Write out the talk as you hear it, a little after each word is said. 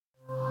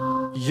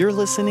You're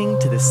listening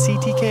to the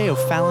CTK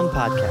O'Fallon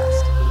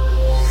podcast.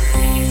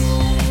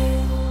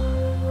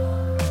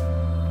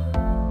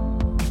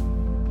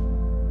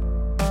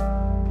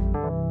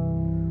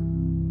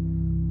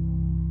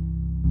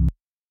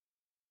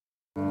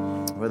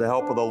 With the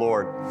help of the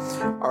Lord.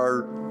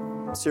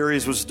 Our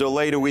series was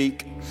delayed a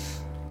week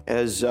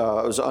as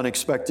I was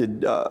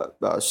unexpected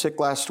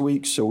sick last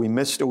week, so we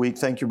missed a week.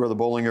 Thank you, Brother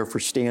Bollinger, for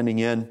standing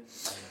in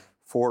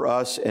for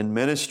us and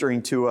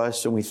ministering to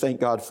us, and we thank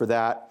God for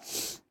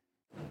that.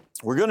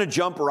 We're going to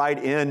jump right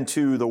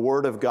into the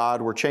Word of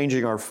God. We're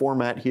changing our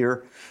format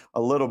here a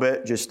little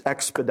bit, just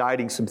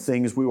expediting some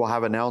things. We will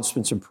have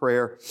announcements and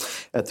prayer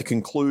at the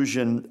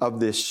conclusion of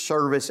this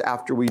service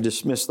after we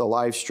dismiss the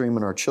live stream,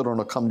 and our children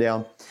will come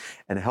down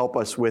and help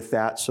us with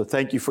that. So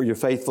thank you for your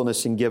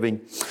faithfulness in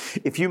giving.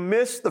 If you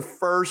missed the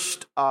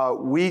first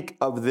week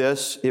of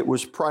this, it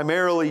was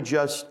primarily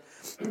just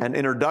an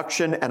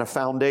introduction and a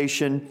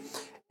foundation,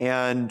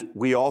 and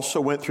we also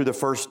went through the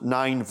first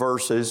 9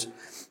 verses,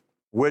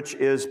 which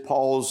is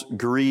Paul's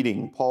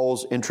greeting,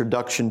 Paul's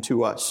introduction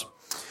to us.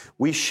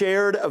 We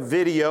shared a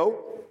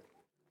video,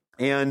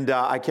 and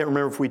I can't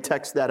remember if we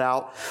texted that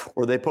out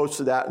or they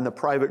posted that in the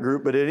private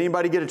group, but did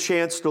anybody get a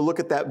chance to look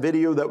at that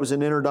video that was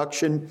an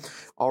introduction?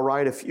 All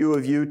right, a few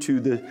of you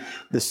to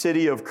the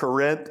city of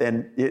Corinth,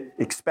 and it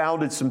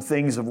expounded some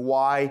things of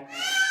why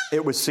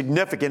it was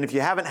significant. If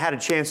you haven't had a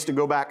chance to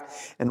go back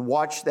and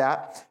watch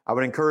that, I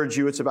would encourage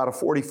you. It's about a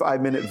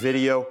 45-minute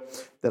video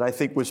that I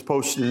think was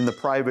posted in the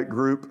private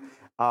group,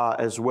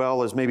 as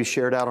well as maybe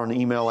shared out on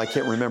email. I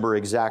can't remember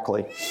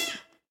exactly.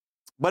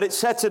 But it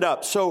sets it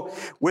up. So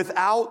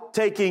without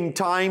taking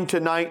time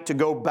tonight to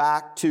go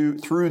back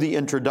through the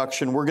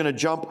introduction, we're going to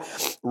jump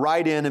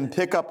right in and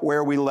pick up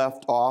where we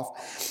left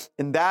off.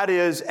 And that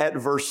is at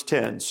verse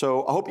 10.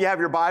 So I hope you have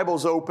your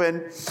Bibles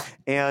open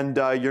and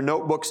your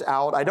notebooks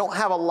out. I don't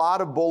have a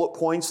lot of bullet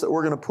points that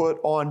we're going to put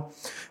on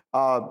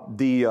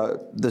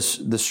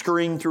the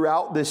screen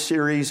throughout this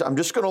series. I'm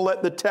just going to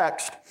let the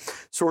text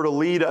sort of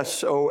lead us.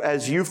 So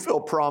as you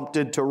feel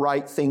prompted to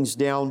write things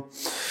down,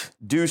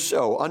 do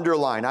so.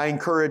 Underline. I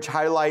encourage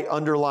highlight,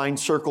 underline,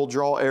 circle,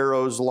 draw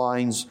arrows,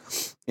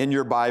 lines in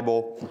your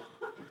Bible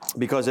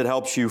because it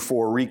helps you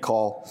for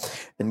recall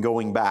and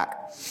going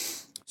back.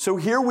 So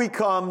here we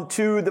come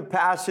to the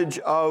passage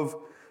of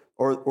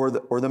or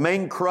the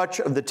main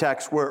crutch of the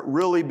text where it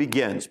really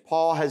begins.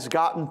 Paul has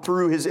gotten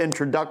through his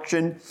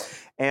introduction,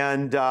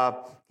 and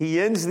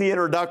he ends the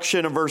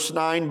introduction of verse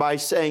 9 by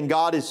saying,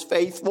 God is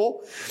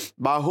faithful,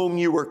 by whom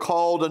you were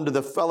called unto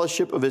the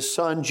fellowship of His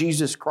Son,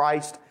 Jesus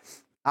Christ,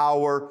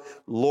 our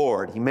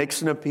Lord. He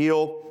makes an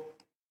appeal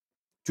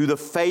to the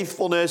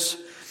faithfulness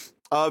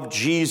of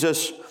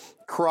Jesus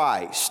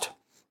Christ.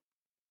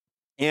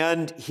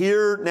 And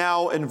here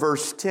now in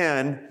verse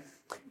 10,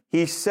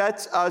 he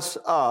sets us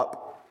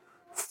up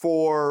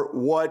for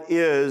what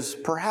is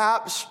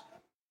perhaps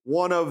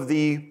one of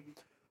the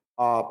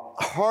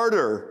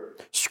harder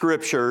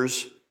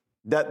scriptures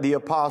that the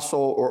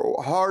apostle,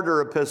 or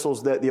harder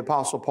epistles that the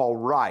apostle Paul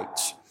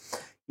writes.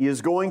 He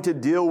is going to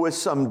deal with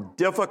some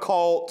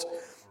difficult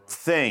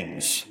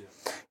things.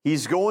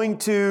 He's going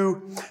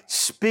to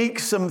speak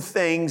some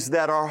things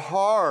that are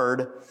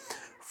hard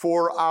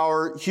for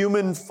our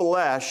human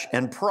flesh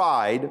and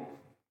pride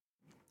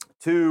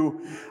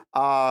to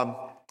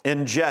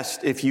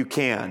ingest, if you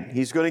can.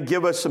 He's going to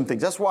give us some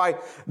things. That's why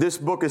this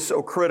book is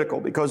so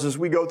critical, because as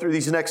we go through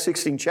these next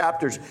 16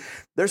 chapters,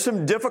 there's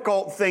some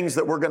difficult things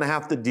that we're going to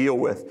have to deal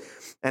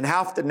with and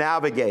have to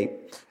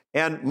navigate.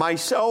 And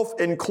myself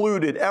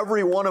included,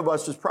 every one of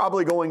us is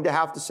probably going to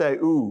have to say,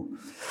 ooh,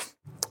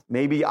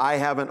 maybe I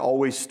haven't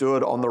always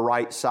stood on the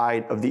right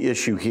side of the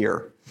issue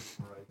here.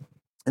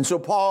 And so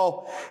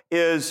Paul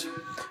is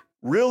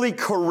really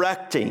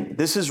correcting.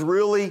 This is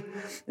really,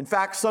 in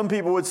fact, some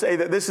people would say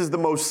that this is the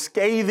most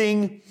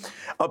scathing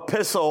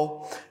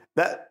epistle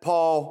that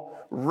Paul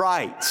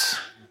writes.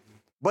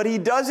 But he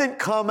doesn't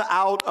come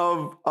out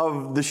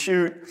of the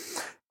chute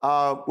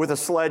with a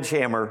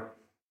sledgehammer,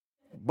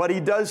 but he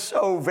does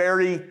so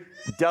very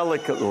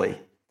delicately.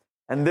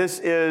 And this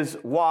is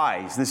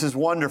wise. This is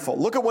wonderful.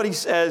 Look at what he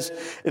says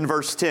in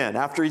verse 10.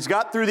 After he's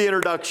got through the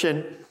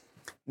introduction,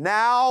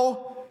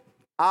 now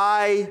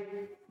I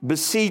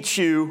beseech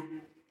you,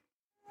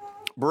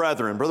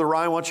 brethren. Brother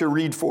Ryan, why don't you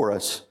read for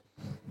us?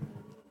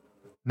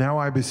 Now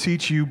I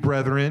beseech you,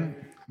 brethren,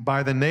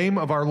 by the name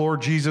of our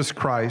Lord Jesus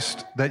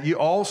Christ, that ye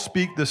all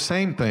speak the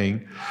same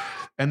thing,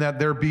 and that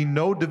there be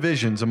no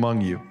divisions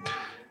among you,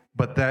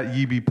 but that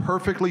ye be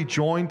perfectly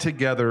joined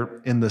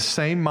together in the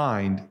same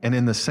mind and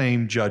in the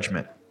same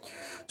judgment.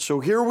 So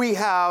here we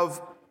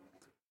have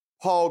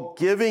Paul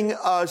giving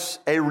us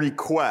a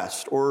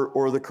request,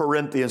 or the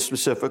Corinthians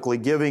specifically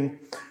giving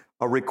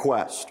a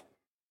request.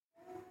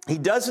 He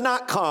does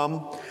not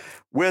come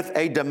with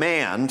a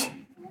demand,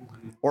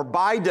 or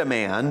by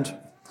demand,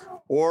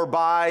 or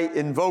by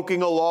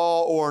invoking a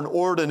law or an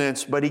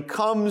ordinance, but he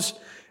comes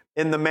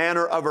in the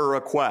manner of a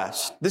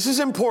request. This is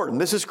important.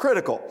 This is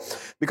critical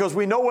because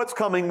we know what's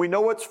coming. We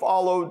know what's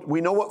followed. We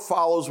know what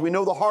follows. We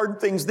know the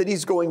hard things that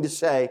he's going to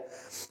say.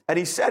 And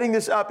he's setting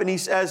this up and he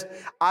says,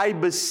 I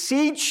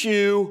beseech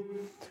you,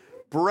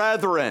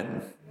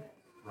 brethren,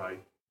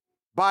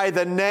 by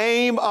the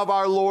name of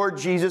our Lord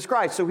Jesus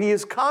Christ. So he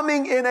is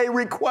coming in a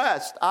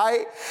request.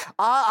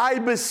 I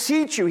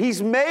beseech you.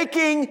 He's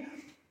making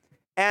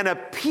an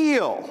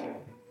appeal.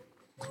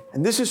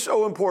 And this is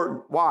so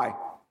important. Why?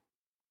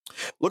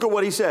 Look at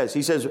what he says.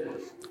 He says,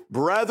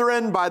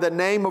 brethren, by the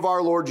name of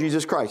our Lord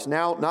Jesus Christ.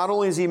 Now, not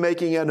only is he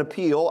making an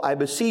appeal, I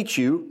beseech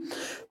you,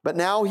 but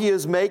now he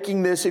is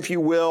making this, if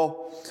you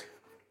will,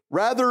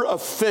 rather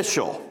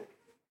official.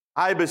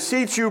 I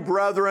beseech you,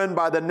 brethren,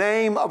 by the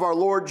name of our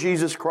Lord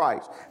Jesus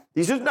Christ.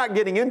 He's just not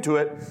getting into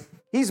it.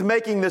 He's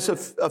making this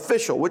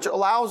official, which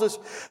allows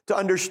us to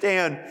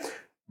understand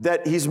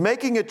that he's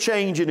making a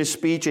change in his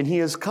speech and he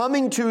is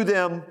coming to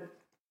them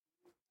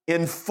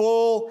in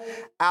full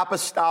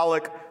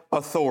apostolic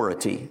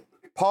authority.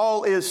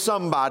 Paul is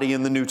somebody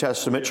in the New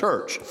Testament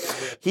church.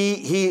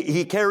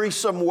 He carries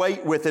some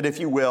weight with it, if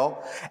you will.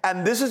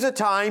 And this is a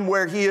time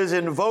where he is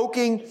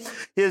invoking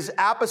his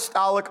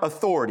apostolic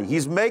authority.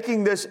 He's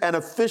making this an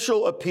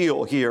official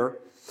appeal here.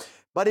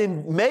 But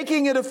in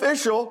making it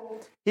official,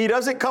 he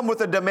doesn't come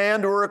with a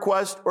demand or a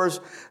request or a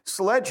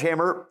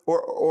sledgehammer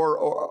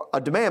or a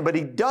demand, but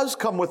he does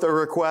come with a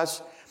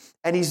request,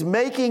 and he's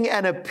making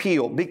an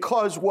appeal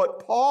because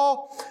what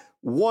Paul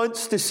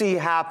wants to see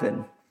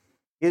happen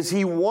is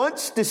he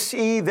wants to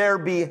see their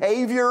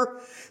behavior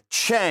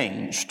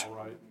changed.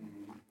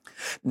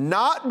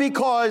 Not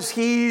because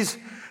he's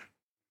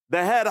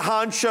the head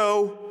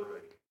honcho,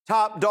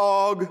 top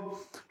dog,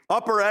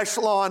 upper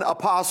echelon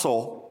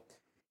apostle.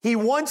 He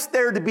wants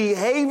their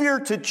behavior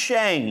to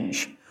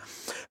change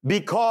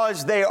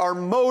because they are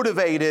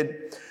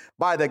motivated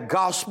by the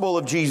gospel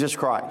of Jesus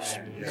Christ.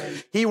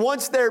 He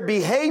wants their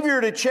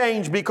behavior to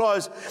change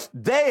because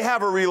they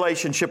have a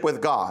relationship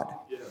with God.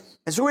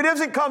 And so he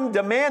doesn't come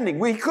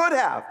demanding. He could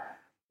have.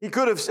 He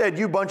could have said,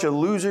 you bunch of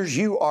losers,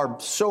 you are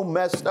so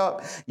messed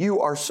up. You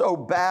are so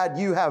bad.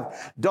 You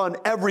have done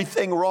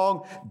everything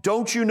wrong.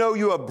 Don't you know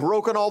you have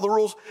broken all the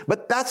rules?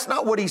 But that's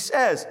not what he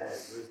says.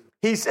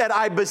 He said,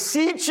 I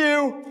beseech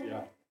you,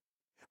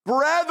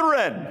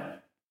 brethren.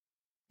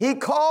 He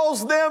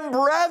calls them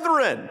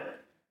brethren.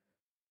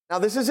 Now,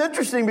 this is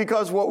interesting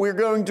because what we're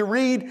going to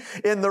read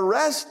in the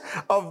rest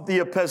of the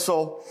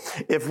epistle,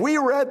 if we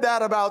read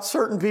that about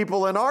certain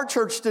people in our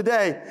church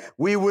today,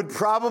 we would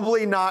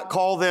probably not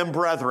call them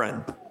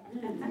brethren.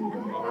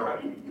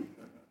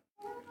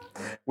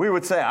 We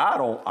would say, I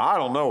don't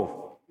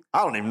know.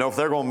 I don't even know if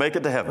they're going to make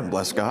it to heaven,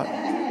 bless God.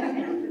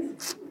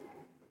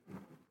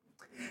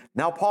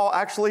 Now, Paul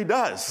actually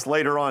does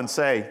later on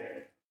say,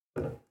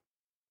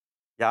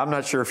 yeah, I'm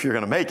not sure if you're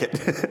going to make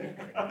it.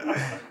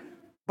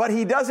 But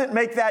he doesn't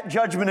make that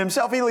judgment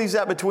himself. He leaves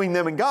that between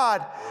them and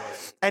God.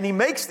 And he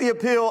makes the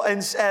appeal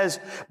and says,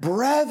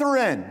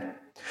 brethren.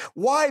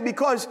 Why?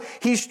 Because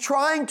he's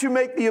trying to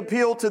make the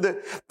appeal to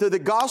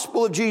the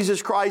gospel of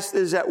Jesus Christ that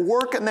is at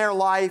work in their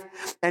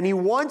life. And he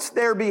wants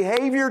their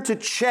behavior to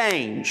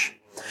change.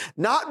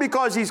 Not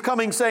because he's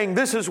coming saying,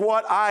 this is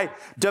what I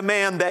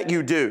demand that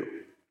you do.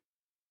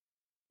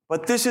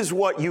 But this is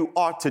what you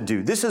ought to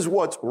do. This is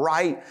what's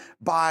right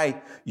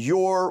by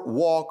your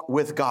walk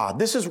with God.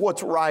 This is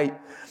what's right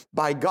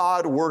by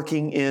God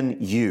working in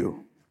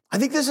you. I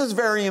think this is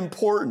very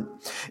important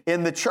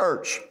in the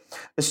church,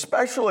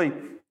 especially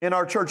in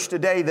our church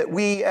today, that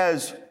we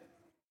as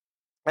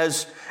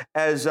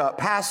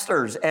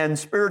pastors and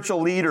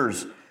spiritual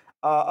leaders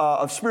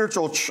of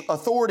spiritual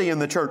authority in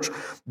the church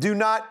do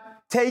not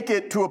take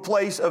it to a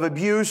place of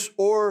abuse,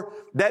 or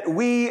that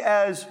we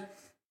as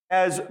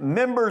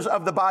members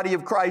of the body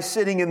of Christ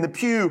sitting in the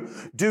pew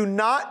do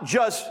not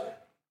just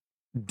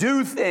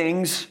do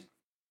things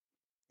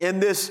in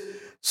this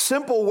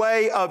simple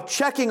way of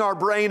checking our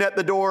brain at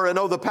the door and,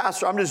 the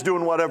pastor, I'm just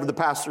doing whatever the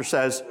pastor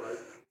says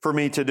for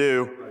me to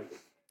do.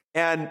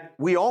 And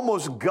we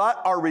almost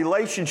gut our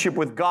relationship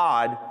with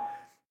God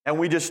and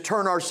we just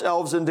turn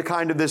ourselves into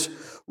kind of this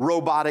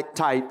robotic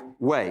type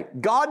way.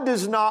 God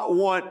does not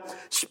want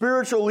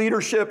spiritual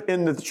leadership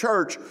in the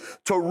church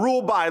to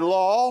rule by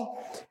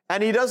law,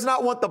 and he does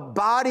not want the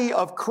body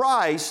of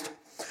Christ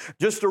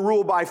just to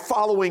rule by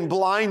following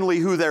blindly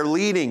who they're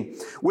leading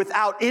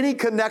without any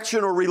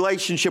connection or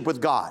relationship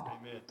with God.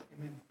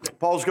 Amen.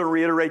 Paul's going to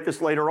reiterate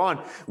this later on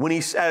when he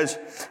says,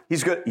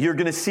 you're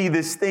going to see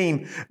this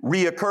theme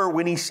reoccur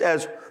when he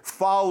says,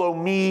 follow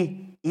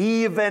me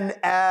even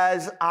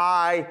as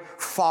I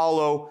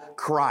follow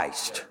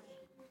Christ.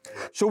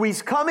 So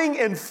he's coming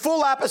in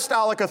full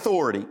apostolic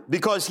authority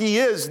because he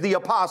is the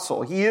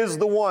apostle. He is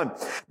the one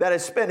that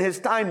has spent his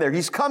time there.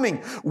 He's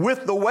coming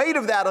with the weight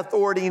of that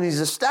authority and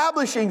he's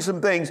establishing some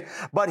things,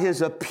 but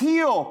his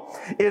appeal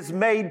is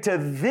made to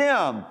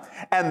them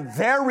and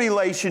their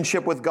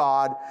relationship with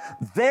God.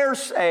 They're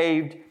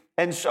saved.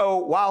 And so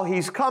while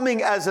he's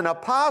coming as an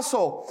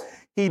apostle,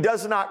 He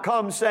does not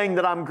come saying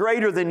that I'm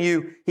greater than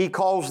you. He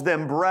calls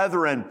them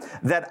brethren,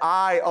 that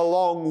I,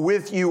 along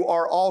with you,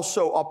 are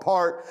also a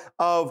part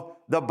of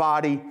the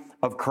body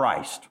of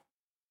Christ.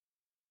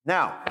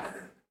 Now,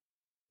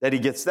 that he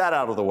gets that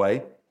out of the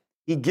way,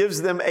 he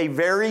gives them a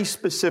very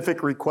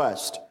specific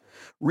request.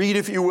 Read,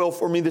 if you will,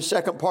 for me the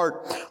second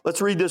part.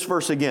 Let's read this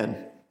verse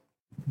again.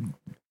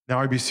 Now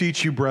I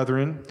beseech you,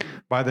 brethren,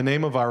 by the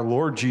name of our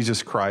Lord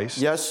Jesus Christ,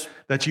 Yes.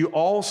 that you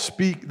all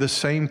speak the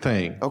same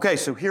thing. Okay,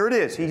 so here it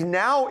is. He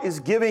now is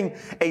giving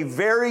a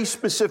very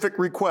specific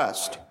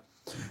request.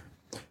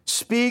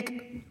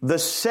 Speak the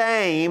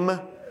same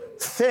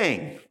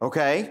thing,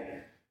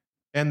 okay?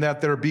 And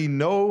that there be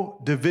no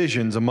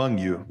divisions among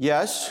you,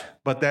 Yes.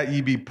 but that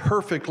ye be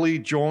perfectly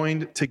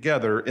joined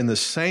together in the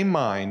same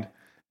mind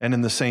and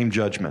in the same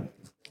judgment.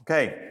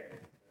 Okay.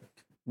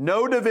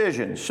 No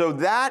division. So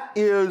that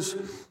is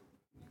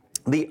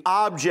the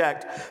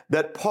object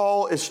that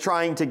Paul is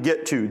trying to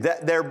get to,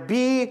 that there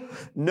be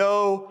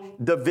no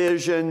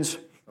divisions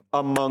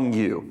among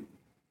you.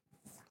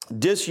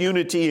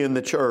 Disunity in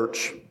the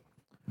church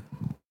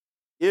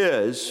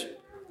is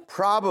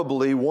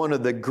probably one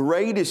of the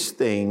greatest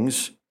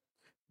things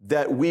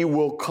that we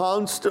will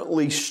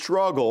constantly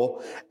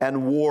struggle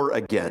and war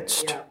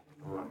against.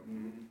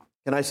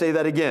 Can I say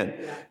that again?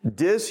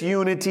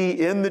 Disunity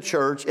in the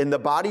church, in the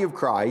body of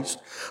Christ,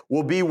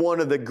 will be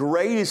one of the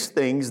greatest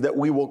things that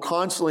we will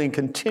constantly and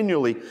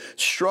continually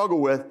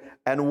struggle with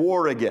and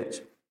war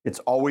against. It's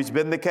always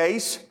been the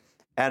case,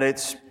 and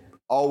it's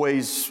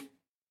always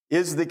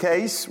is the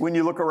case when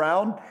you look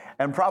around,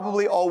 and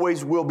probably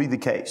always will be the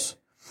case.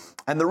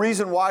 And the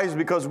reason why is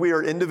because we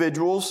are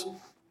individuals,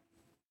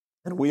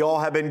 and we all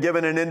have been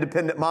given an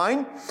independent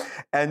mind.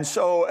 And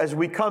so as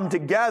we come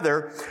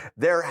together,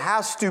 there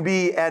has to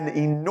be an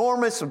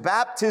enormous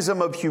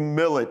baptism of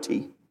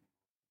humility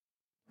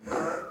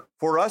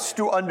for us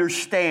to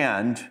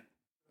understand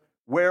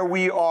where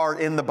we are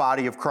in the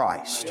body of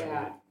Christ.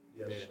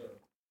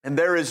 And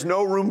there is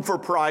no room for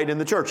pride in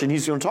the church. And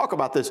he's going to talk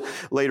about this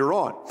later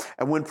on.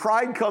 And when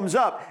pride comes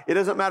up, it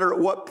doesn't matter at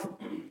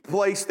what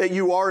place that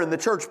you are in the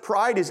church,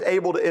 pride is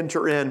able to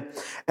enter in,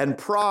 and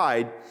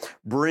pride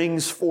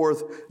brings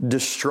forth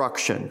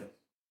destruction.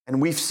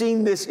 And we've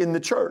seen this in the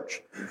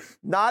church.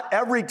 Not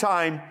every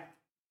time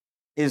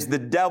is the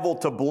devil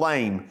to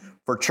blame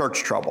for church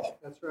trouble.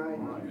 That's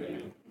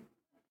right.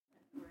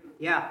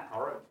 Yeah.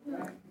 All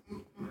right.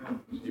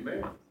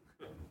 Amen.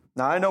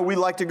 Now, I know we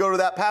like to go to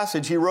that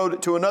passage. He wrote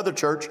it to another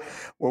church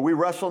where we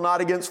wrestle not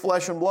against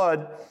flesh and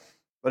blood,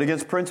 but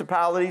against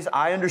principalities.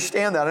 I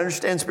understand that. I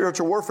understand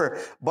spiritual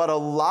warfare. But a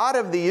lot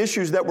of the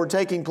issues that were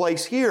taking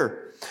place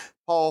here,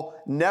 Paul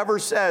never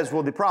says,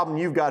 well, the problem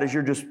you've got is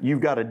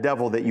you've got a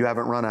devil that you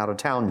haven't run out of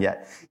town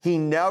yet. He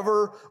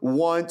never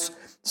once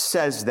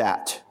says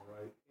that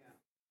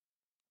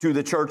to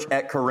the church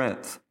at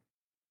Corinth.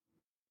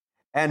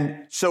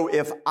 And so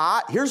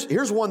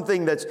here's one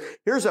thing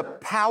here's a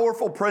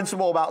powerful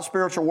principle about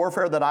spiritual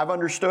warfare that I've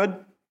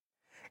understood.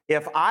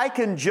 If I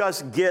can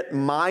just get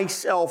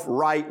myself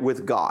right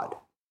with God.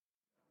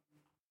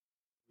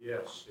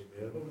 Yes,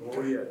 amen.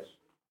 Oh, yes.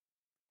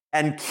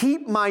 And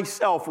keep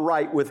myself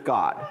right with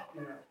God.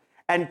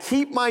 And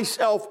keep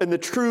myself in the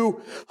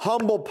true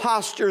humble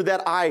posture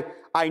that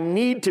I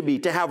need to be,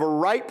 to have a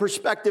right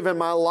perspective in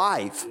my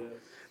life.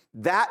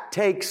 That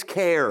takes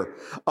care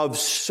of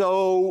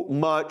so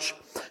much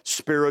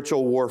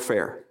spiritual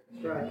warfare.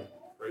 Right.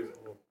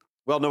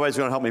 Well, nobody's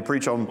going to help me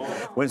preach on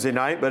Wednesday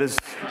night, but it's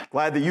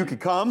glad that you could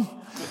come.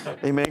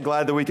 Amen.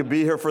 Glad that we could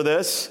be here for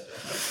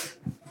this.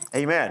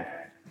 Amen.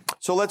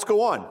 So let's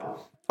go on.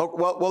 Oh,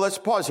 well, let's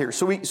pause here.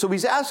 So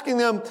he's asking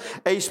them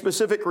a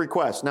specific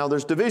request. Now,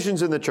 there's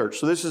divisions in the church,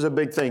 so this is a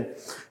big thing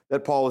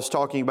that Paul is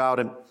talking about,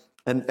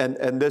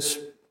 and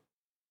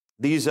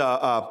these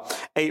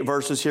 8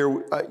 verses here,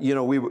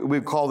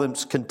 we call them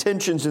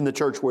contentions in the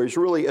church, where he's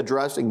really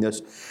addressing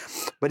this.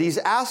 But he's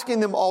asking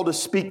them all to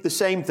speak the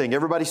same thing.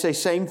 Everybody say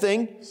same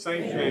thing.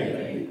 Same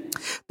thing.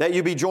 That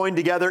you be joined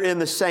together in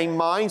the same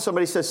mind.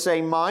 Somebody says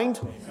same mind.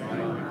 Same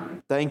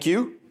mind. Thank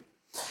you.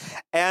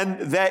 And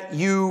that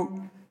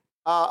you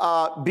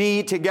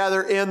be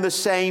together in the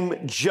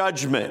same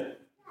judgment.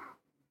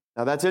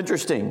 Now that's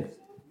interesting.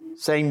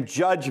 Same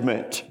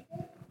judgment.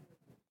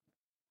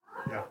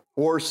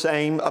 Or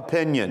same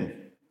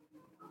opinion.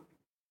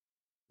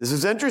 This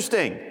is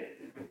interesting.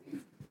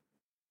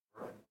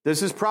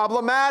 This is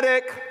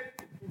problematic.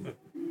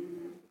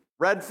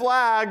 Red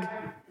flag.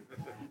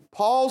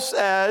 Paul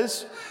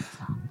says,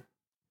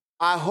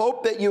 I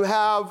hope that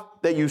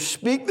you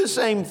speak the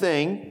same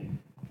thing,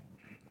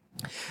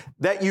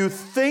 that you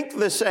think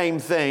the same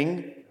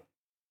thing,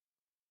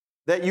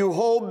 that you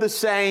hold the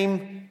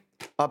same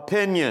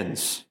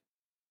opinions.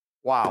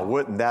 Wow,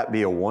 wouldn't that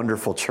be a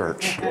wonderful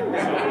church?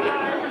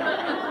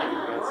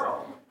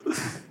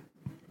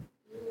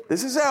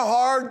 This is a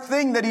hard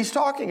thing that he's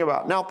talking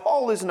about. Now,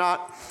 Paul is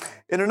not,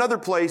 in another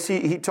place,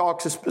 he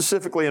talks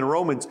specifically in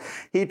Romans,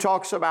 he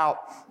talks about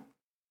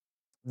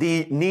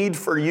the need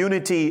for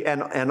unity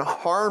and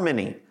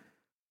harmony,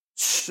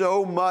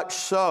 so much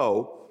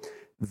so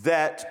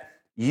that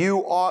you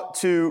ought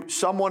to,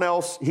 someone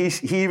else,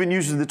 he even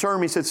uses the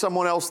term, he said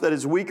someone else that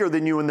is weaker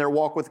than you in their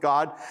walk with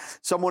God,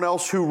 someone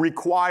else who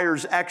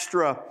requires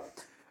extra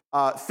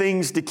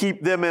things to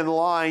keep them in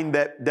line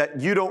that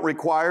you don't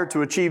require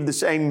to achieve the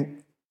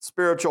same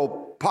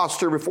spiritual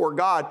posture before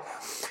God.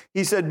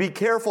 He said, be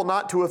careful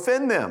not to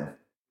offend them.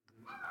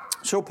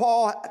 So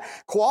Paul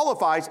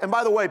qualifies, and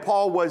by the way,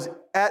 Paul was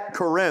at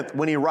Corinth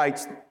when he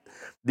writes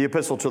the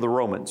epistle to the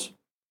Romans.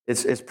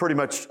 It's pretty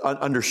much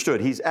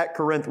understood. He's at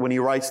Corinth when he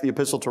writes the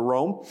epistle to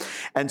Rome.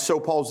 And so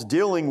Paul's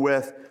dealing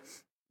with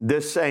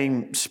this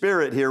same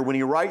spirit here when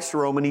he writes to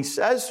Rome, and he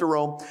says to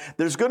Rome,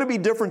 there's going to be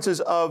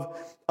differences of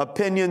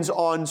opinions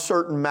on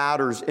certain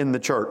matters in the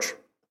church.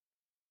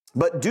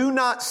 But do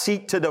not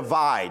seek to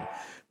divide,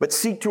 but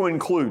seek to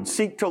include,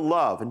 seek to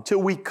love until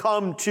we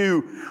come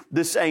to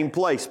the same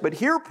place. But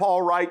here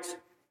Paul writes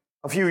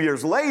a few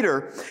years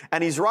later,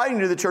 and he's writing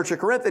to the church of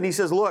Corinth, and he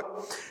says,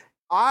 look,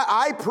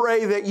 I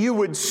pray that you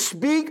would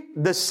speak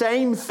the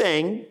same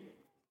thing.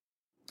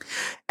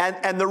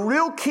 And the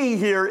real key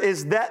here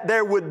is that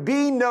there would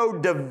be no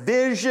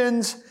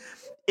divisions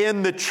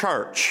in the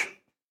church.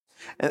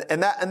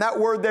 And that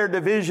word there,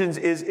 divisions,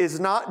 is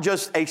not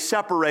just a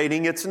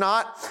separating. It's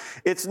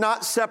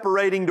not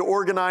separating to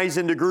organize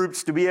into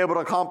groups to be able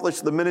to accomplish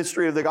the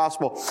ministry of the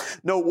gospel.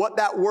 No, what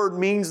that word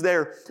means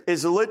there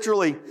is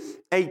literally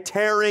a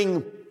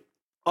tearing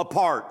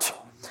apart.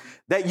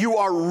 That you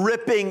are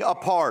ripping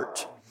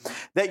apart,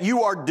 that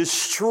you are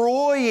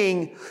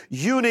destroying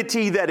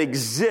unity that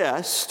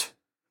exists,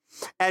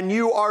 and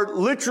you are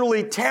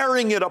literally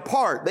tearing it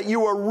apart, that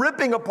you are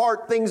ripping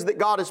apart things that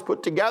God has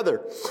put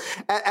together.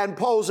 And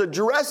Paul's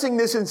addressing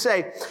this and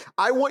say,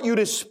 I want you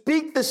to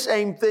speak the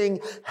same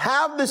thing,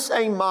 have the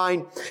same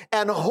mind,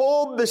 and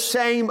hold the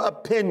same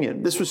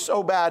opinion. This was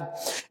so bad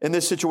in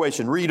this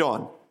situation. Read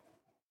on.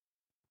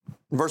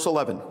 Verse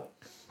 11.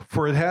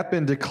 For it hath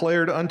been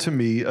declared unto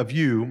me of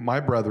you, my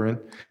brethren.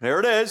 There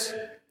it is.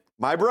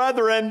 My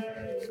brethren.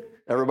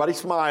 Everybody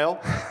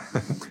smile.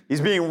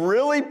 He's being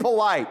really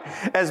polite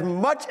as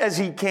much as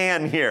he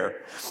can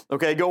here.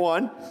 Okay, go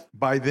on.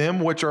 By them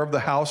which are of the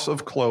house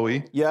of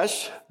Chloe.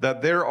 Yes.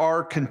 That there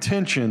are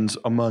contentions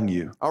among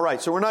you. All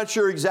right, so we're not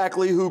sure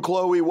exactly who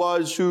Chloe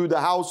was, who the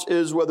house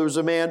is, whether it's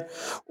a man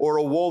or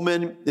a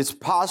woman. It's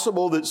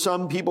possible that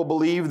some people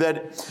believe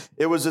that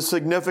it was a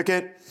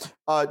significant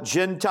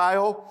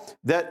Gentile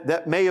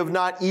that may have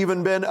not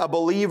even been a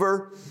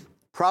believer,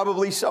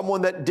 probably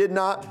someone that did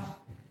not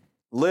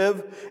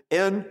live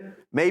in,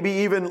 maybe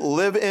even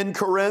live in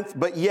Corinth,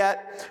 but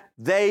yet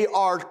they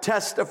are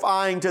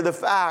testifying to the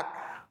fact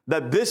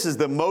that this is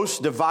the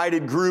most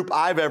divided group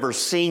I've ever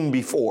seen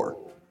before.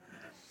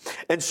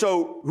 And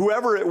so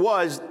whoever it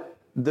was,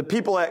 the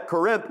people at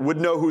Corinth would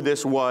know who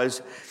this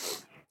was,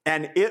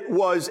 and it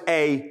was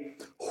a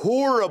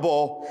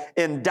horrible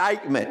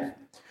indictment.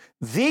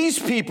 These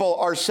people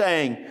are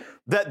saying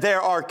that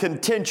there are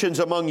contentions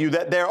among you,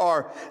 that there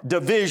are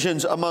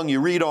divisions among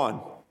you. Read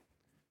on.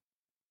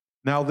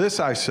 Now this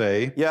I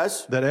say,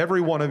 yes, that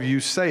every one of you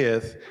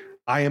saith,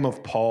 I am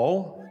of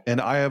Paul, and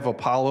I have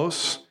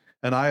Apollos,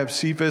 and I have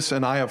Cephas,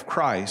 and I have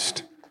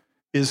Christ.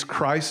 Is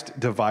Christ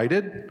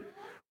divided?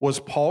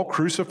 Was Paul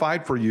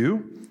crucified for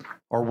you?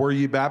 Or were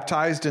ye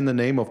baptized in the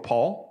name of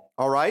Paul?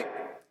 All right.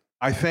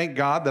 I thank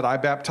God that I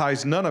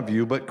baptized none of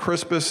you, but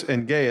Crispus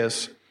and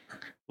Gaius,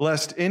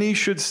 lest any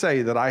should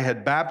say that I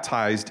had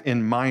baptized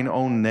in mine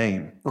own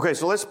name. Okay,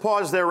 so let's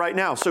pause there right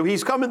now. So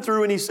he's coming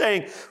through and he's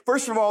saying,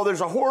 first of all, there's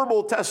a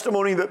horrible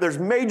testimony that there's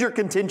major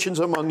contentions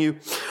among you.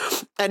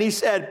 And he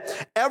said,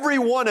 every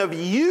one of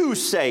you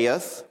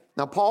saith.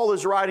 Now, Paul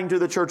is writing to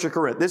the church of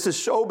Corinth. This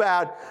is so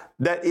bad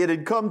that it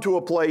had come to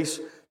a place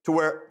to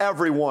where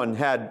everyone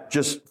had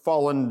just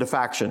fallen into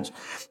factions.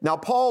 Now,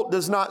 Paul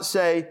does not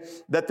say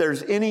that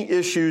there's any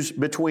issues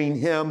between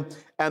him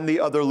and the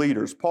other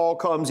leaders. Paul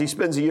comes, he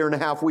spends a year and a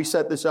half. We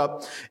set this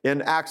up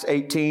in Acts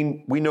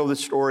 18. We know the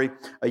story.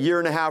 A year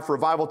and a half,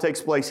 revival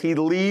takes place. He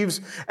leaves,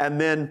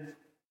 and then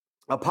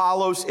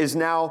Apollos is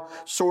now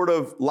sort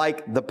of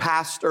like the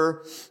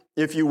pastor,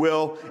 if you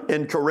will,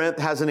 in Corinth,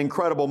 has an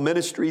incredible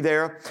ministry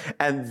there.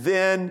 And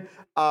then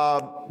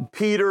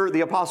Peter,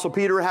 the Apostle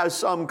Peter, has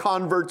some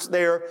converts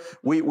there.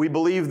 We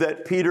believe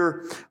that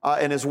Peter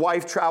and his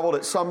wife traveled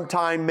at some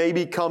time,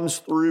 maybe comes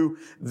through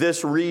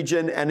this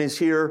region and is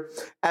here.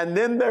 And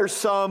then there's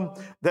some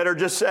that are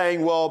just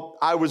saying, well,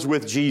 I was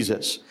with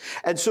Jesus.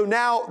 And so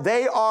now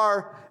they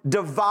are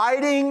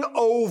dividing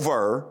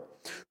over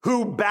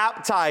who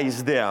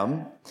baptized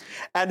them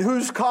and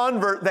whose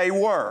convert they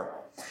were.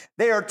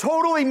 They are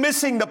totally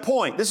missing the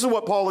point. This is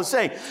what Paul is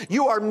saying.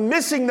 You are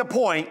missing the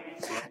point,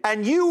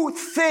 and you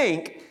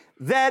think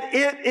that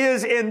it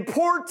is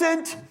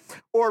important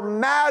or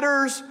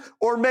matters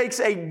or makes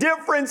a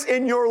difference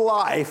in your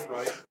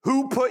life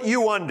who put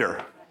you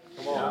under.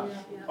 Come on.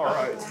 All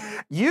right.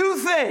 You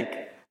think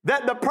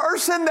that the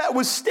person that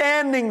was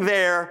standing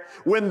there,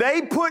 when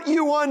they put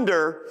you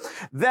under,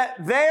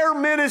 that their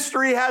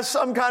ministry has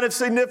some kind of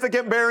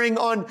significant bearing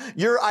on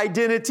your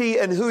identity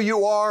and who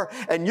you are,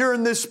 and you're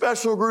in this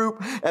special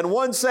group, and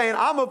one saying,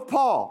 I'm of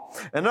Paul,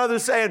 and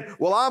others saying,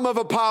 well, I'm of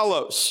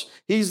Apollos.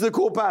 He's the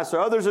cool pastor.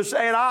 Others are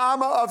saying,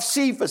 I'm of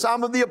Cephas.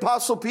 I'm of the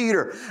Apostle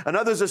Peter. And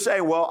others are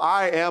saying, well,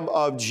 I am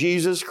of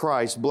Jesus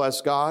Christ. Bless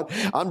God.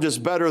 I'm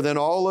just better than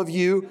all of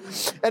you.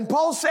 And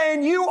Paul's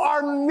saying, you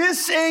are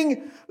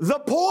missing the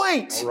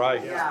point.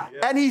 Right. Yeah.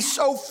 And he's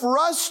so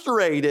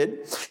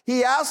frustrated.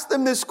 He asked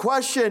them this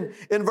question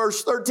in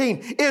verse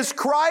 13. Is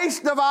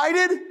Christ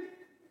divided?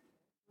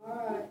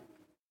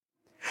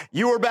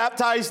 You were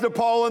baptized of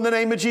Paul in the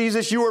name of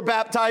Jesus. You were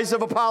baptized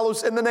of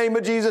Apollos in the name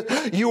of Jesus.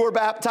 You were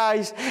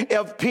baptized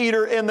of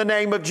Peter in the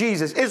name of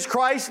Jesus. Is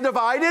Christ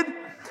divided?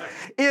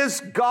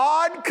 Is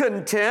God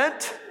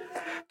content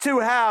to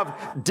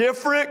have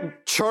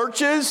different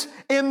churches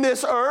in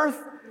this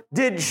earth?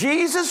 Did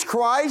Jesus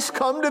Christ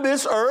come to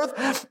this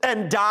earth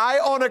and die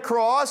on a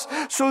cross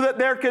so that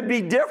there could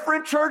be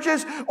different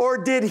churches? Or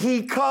did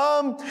he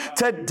come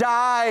to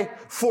die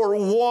for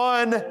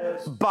one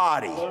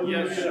body?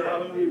 Yes, sir.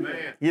 Amen.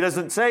 He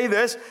doesn't say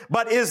this,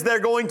 but is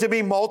there going to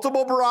be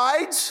multiple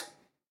brides?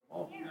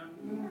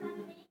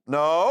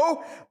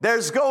 No,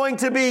 there's going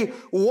to be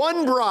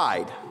one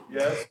bride.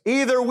 Yes.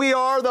 Either we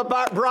are the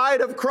bride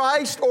of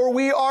Christ or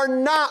we are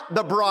not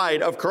the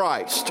bride of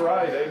Christ.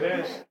 Right.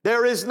 Amen.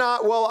 There is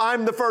not, well,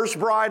 I'm the first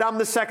bride, I'm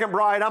the second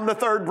bride, I'm the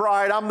third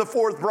bride, I'm the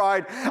fourth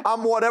bride,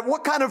 I'm whatever.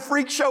 What kind of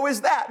freak show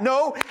is that?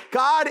 No,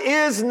 God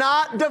is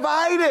not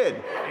divided.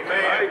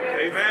 Amen.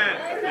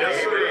 Amen.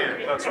 Yes,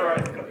 sir. That's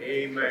right.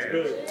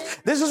 Amen.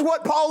 This is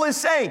what Paul is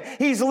saying.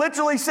 He's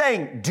literally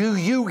saying, do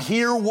you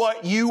hear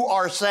what you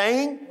are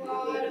saying?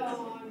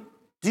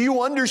 Do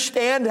you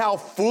understand how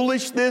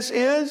foolish this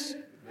is?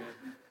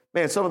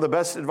 Man, some of the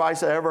best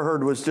advice I ever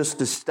heard was just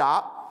to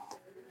stop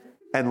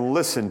and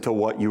listen to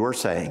what you are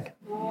saying.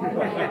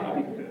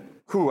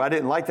 I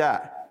didn't like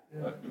that.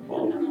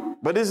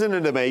 But isn't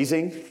it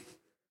amazing?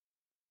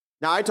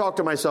 Now, I talk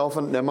to myself,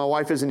 and my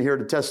wife isn't here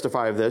to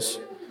testify of this,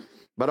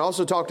 but I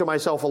also talk to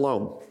myself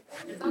alone.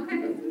 It's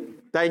okay.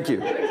 Thank you.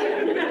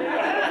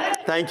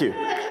 Thank you.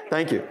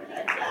 Thank you.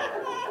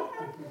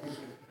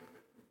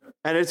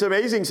 And it's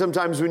amazing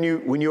sometimes when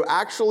you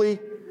actually,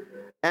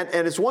 and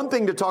it's one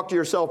thing to talk to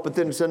yourself, but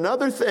then it's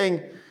another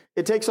thing,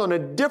 it takes on a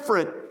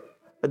different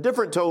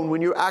tone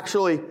when you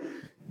actually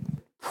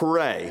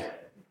pray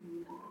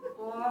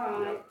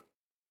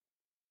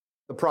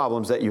the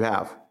problems that you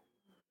have.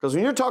 Because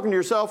when you're talking to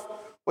yourself,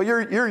 well,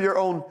 you're your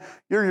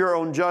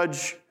own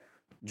judge,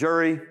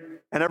 jury,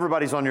 and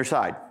everybody's on your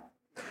side.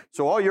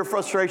 So all your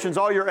frustrations,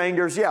 all your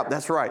angers, yeah,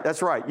 that's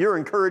right. You're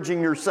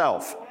encouraging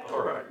yourself.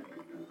 All right.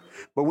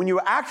 But when you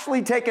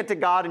actually take it to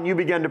God and you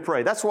begin to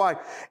pray, that's why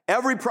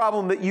every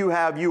problem that you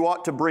have, you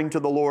ought to bring to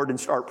the Lord and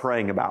start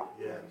praying about.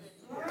 Yes.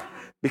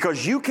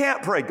 Because you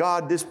can't pray,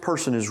 God, this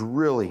person is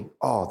really,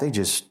 God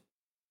is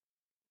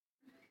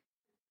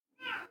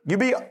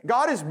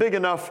big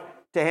enough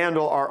to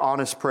handle our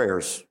honest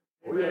prayers.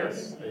 Oh,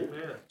 yes.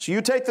 Amen. So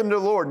you take them to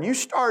the Lord and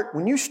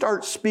when you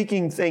start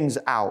speaking things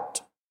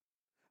out,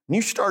 and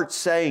you start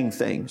saying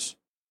things,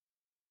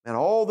 and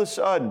all of a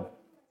sudden,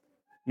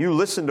 you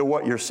listen to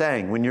what you're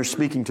saying when you're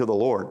speaking to the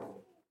Lord.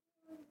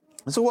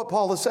 This is what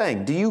Paul is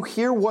saying. Do you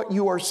hear what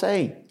you are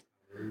saying?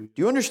 Do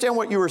you understand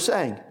what you are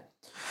saying?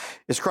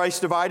 Is Christ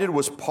divided?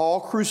 Was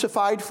Paul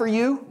crucified for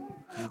you?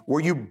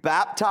 Were you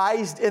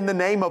baptized in the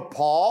name of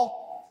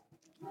Paul?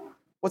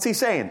 What's he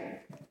saying?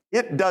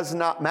 It does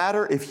not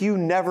matter if you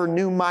never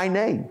knew my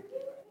name.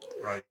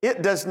 Right.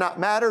 It does not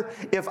matter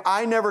if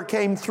I never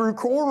came through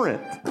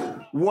Corinth.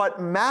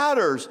 What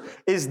matters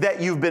is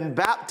that you've been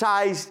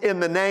baptized in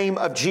the name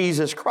of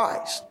Jesus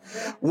Christ.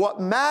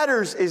 What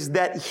matters is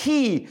that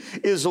He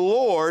is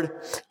Lord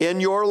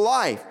in your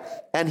life.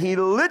 And he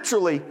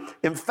literally,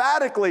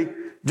 emphatically,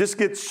 just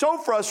gets so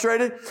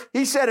frustrated.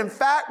 He said, in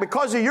fact,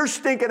 because of your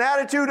stinking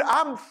attitude,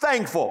 I'm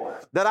thankful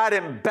that I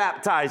didn't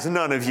baptize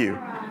none of you.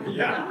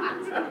 Yeah.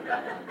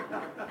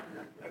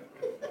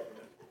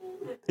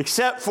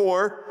 Except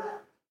for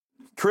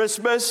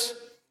Crispus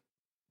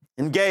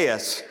and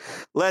Gaius,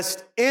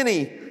 lest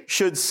any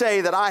should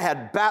say that I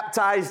had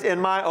baptized in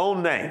my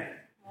own name.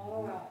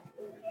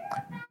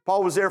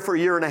 Paul was there for a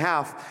year and a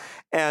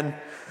half, and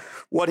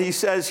what he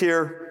says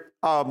here,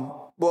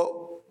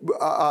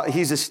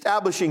 he's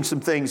establishing some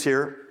things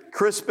here.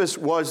 Crispus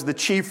was the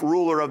chief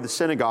ruler of the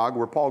synagogue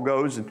where Paul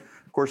goes, and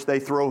of course they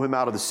throw him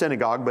out of the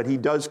synagogue, but he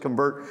does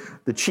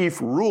convert the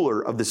chief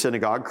ruler of the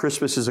synagogue.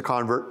 Crispus is a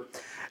convert.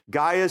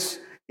 Gaius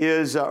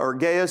is in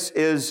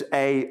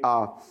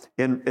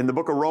the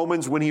book of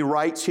Romans, when he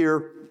writes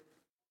here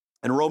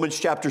in Romans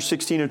chapter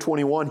 16 and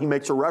 21, he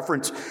makes a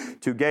reference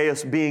to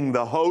Gaius being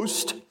the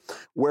host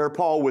where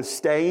Paul was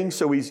staying.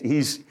 So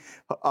he's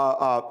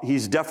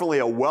definitely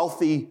a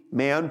wealthy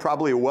man,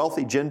 probably a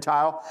wealthy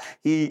Gentile.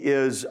 He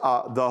is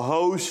the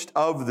host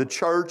of the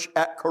church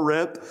at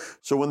Corinth.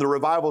 So when the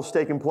revival is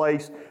taking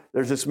place,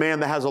 There's this man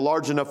that has a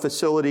large enough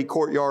facility,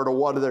 courtyard or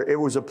whatever. It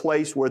was a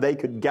place where they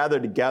could gather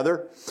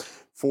together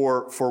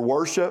for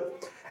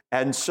worship.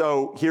 And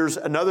so here's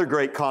another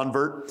great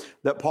convert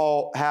that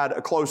Paul had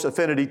a close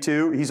affinity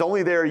to. He's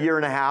only there a year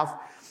and a half.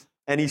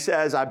 And he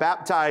says, I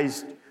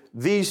baptized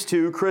these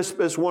two,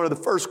 Crispus, one of the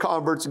first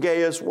converts,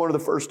 Gaius, one of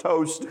the first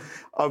hosts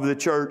of the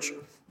church.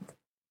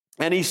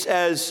 And he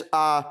says,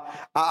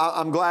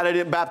 I'm glad I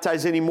didn't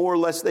baptize anymore,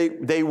 lest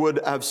they would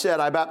have said,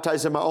 I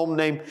baptized in my own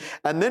name.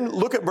 And then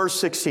look at verse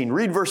 16.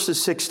 Read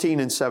verses 16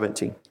 and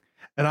 17.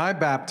 And I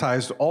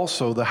baptized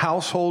also the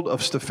household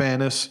of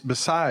Stephanus.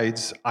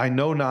 Besides, I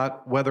know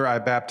not whether I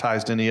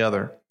baptized any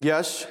other.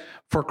 Yes.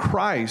 For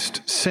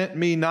Christ sent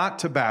me not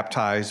to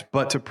baptize,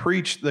 but to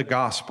preach the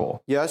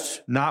gospel.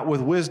 Yes. Not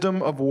with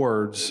wisdom of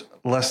words,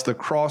 lest the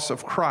cross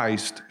of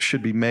Christ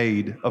should be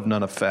made of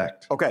none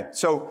effect. Okay,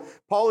 so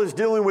Paul is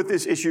dealing with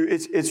this issue.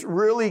 It's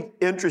really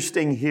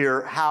interesting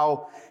here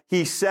how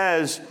he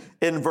says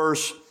in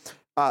verse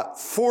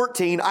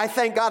 14, I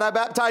thank God I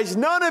baptized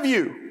none of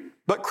you,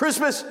 but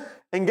Crispus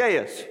and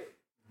Gaius,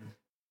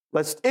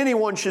 lest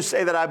anyone should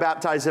say that I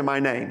baptized in my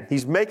name.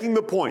 He's making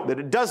the point that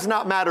it does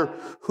not matter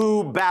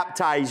who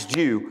baptized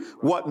you.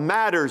 What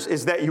matters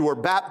is that you were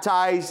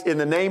baptized in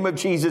the name of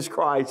Jesus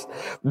Christ,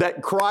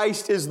 that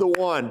Christ is the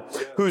one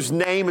whose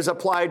name is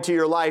applied to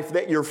your life,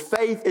 that your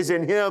faith is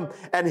in Him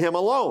and Him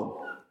alone.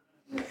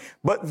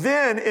 But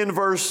then in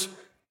verse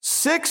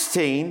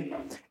 16,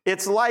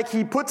 it's like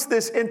he puts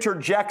this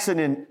interjection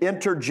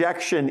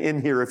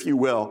in here, if you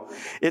will.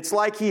 It's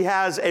like he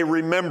has a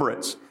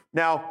remembrance.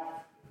 Now,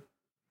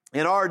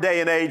 in our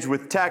day and age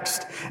with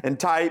text and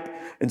type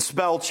and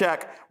spell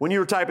check, when you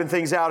were typing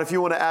things out, if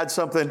you want to add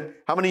something,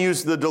 how many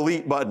use the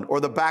delete button or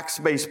the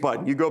backspace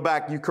button? You go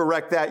back, you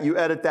correct that, you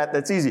edit that,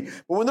 that's easy.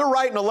 But when they're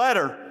writing a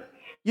letter,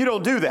 you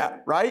don't do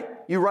that, right?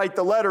 You write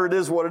the letter, it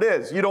is what it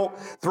is. You don't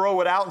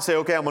throw it out and say,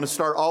 okay, I'm going to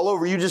start all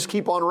over. You just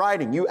keep on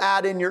writing. You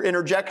add in your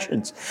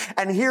interjections.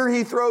 And here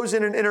he throws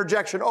in an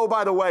interjection. Oh,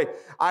 by the way,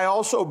 I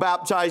also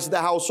baptized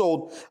the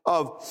household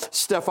of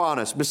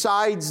Stephanus.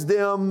 Besides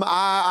them,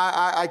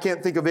 I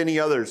can't think of any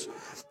others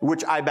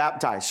which I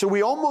baptized. So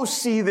we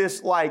almost see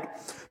this like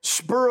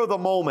spur of the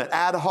moment,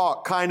 ad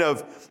hoc kind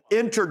of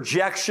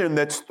interjection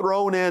that's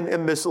thrown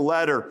in this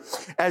letter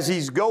as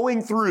he's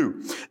going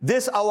through.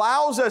 This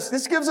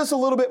gives us a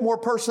little bit more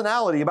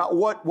personality about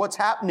what's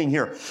happening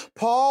here.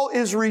 Paul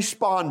is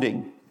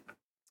responding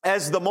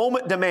as the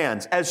moment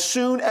demands, as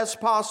soon as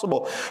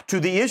possible, to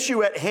the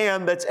issue at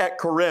hand that's at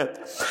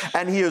Corinth.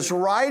 And he is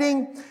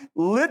writing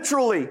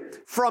literally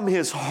from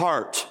his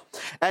heart.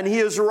 And he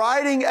is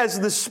writing as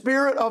the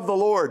Spirit of the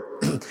Lord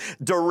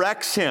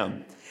directs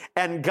him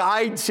and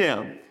guides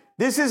him.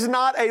 This is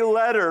not a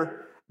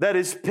letter that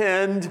is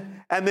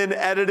penned and then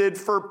edited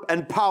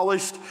and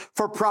polished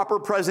for proper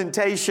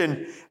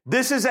presentation.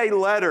 This is a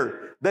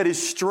letter that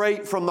is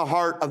straight from the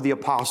heart of the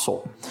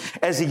apostle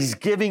as he's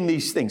giving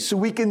these things. So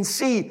we can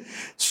see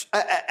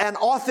an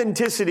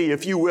authenticity,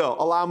 if you will.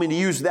 Allow me to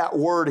use that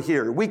word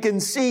here. We can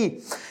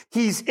see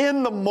he's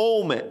in the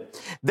moment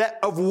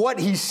of what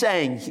he's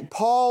saying.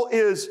 Paul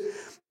is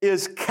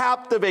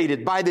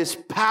captivated by this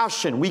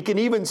passion. We can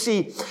even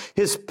see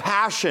his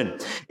passion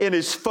in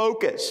his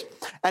focus.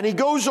 And he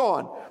goes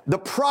on. The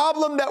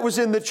problem that was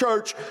in the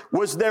church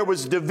was there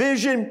was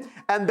division,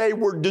 and they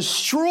were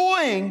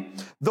destroying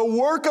the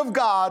work of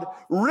God,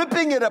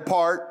 ripping it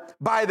apart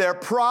by their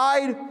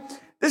pride.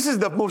 This is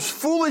the most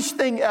foolish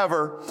thing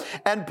ever.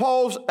 And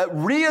Paul's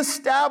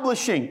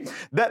reestablishing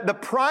that the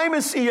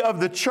primacy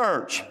of the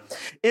church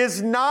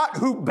is not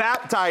who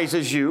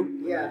baptizes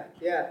you.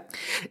 Yeah.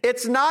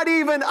 It's not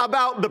even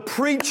about the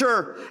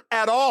preacher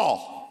at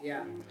all.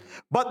 Yeah.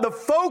 But the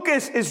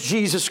focus is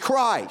Jesus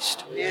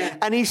Christ. Yeah.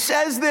 And he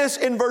says this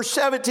in verse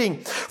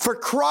 17, for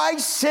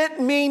Christ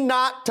sent me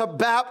not to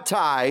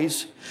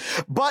baptize,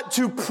 but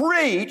to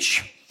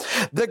preach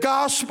the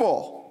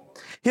gospel.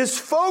 His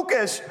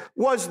focus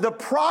was the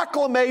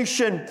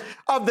proclamation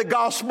of the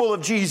gospel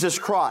of Jesus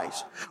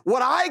Christ.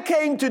 What I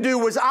came to do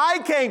was I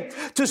came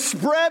to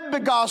spread the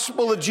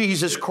gospel of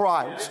Jesus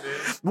Christ.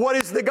 What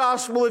is the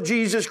gospel of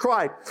Jesus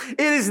Christ? It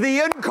is the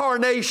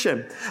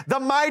incarnation, the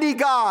mighty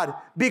God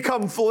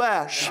become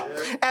flesh,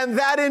 and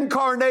that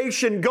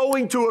incarnation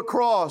going to a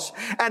cross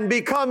and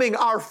becoming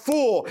our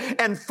full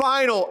and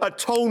final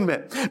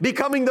atonement,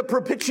 becoming the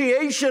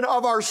propitiation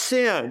of our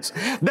sins,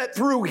 that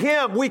through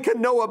Him we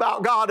can know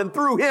about God, and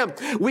through Him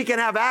we can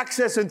have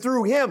access, and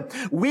through Him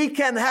we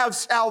can have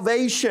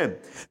salvation.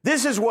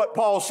 This is what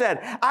Paul said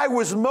I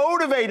was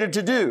motivated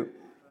to do.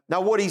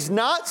 Now, what he's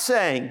not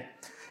saying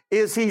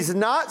is he's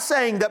not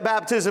saying that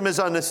baptism is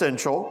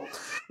unessential.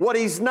 What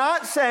he's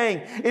not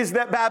saying is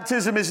that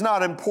baptism is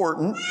not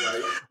important.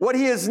 Right. What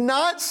he is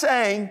not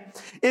saying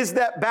is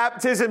that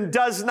baptism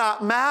does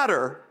not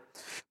matter.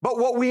 But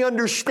what we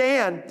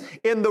understand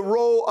in the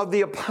role of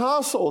the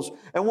apostles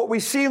and what we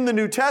see in the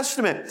New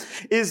Testament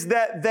is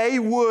that they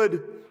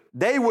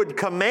would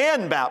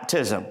command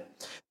baptism.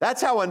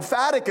 That's how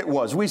emphatic it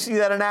was. We see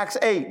that in Acts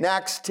 8, in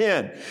Acts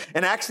 10,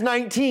 in Acts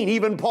 19.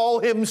 Even Paul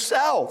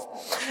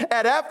himself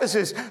at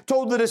Ephesus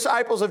told the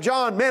disciples of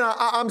John, man,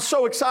 I'm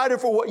so excited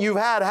for what you've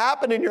had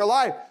happen in your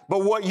life.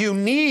 But what you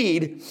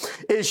need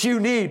is you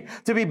need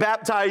to be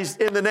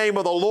baptized in the name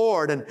of the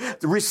Lord and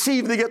to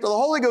receive the gift of the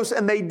Holy Ghost.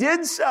 And they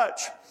did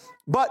such.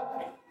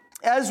 But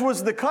as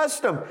was the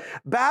custom,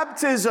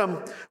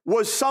 baptism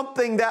was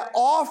something that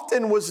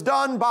often was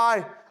done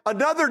by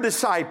another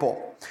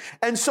disciple.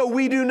 And so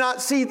we do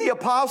not see the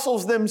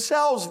apostles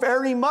themselves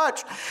very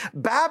much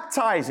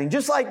baptizing.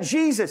 Just like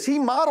Jesus, he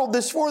modeled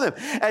this for them.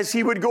 As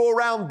he would go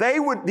around,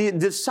 the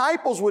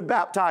disciples would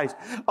baptize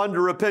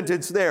under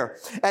repentance there.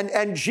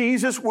 And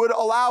Jesus would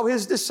allow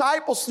his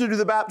disciples to do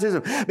the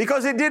baptism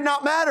because it did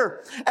not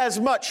matter as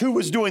much who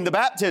was doing the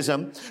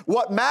baptism.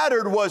 What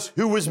mattered was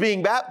who was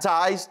being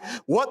baptized,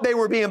 what they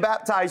were being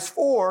baptized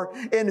for,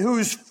 in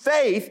whose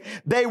faith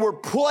they were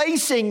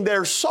placing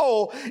their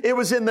soul. It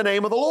was in the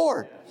name of the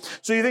Lord.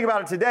 So you think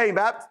about it today,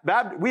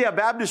 we have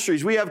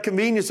baptistries, we have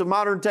convenience of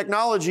modern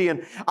technology,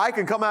 and I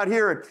can come out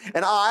here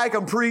and I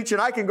can preach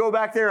and I can go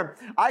back there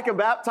and I can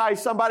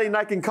baptize somebody and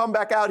I can come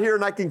back out here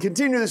and I can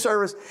continue the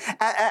service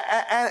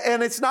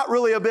and it's not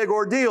really a big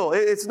ordeal.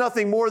 It's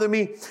nothing more than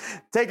me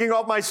taking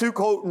off my suit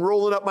coat and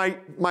rolling up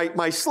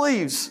my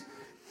sleeves.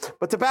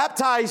 But to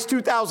baptize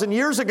 2,000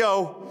 years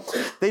ago,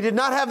 they did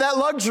not have that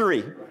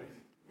luxury.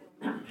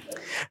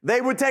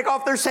 They would take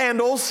off their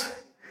sandals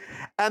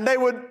and they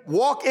would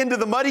walk into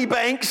the muddy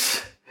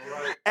banks.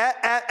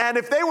 And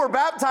if they were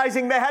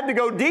baptizing, they had to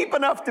go deep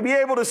enough to be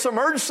able to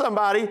submerge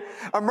somebody,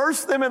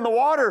 immerse them in the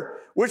water,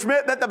 which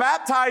meant that the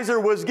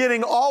baptizer was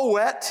getting all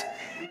wet.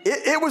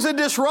 It was a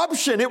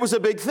disruption. It was a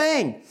big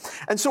thing.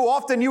 And so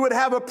often you would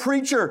have a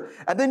preacher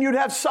and then you'd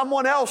have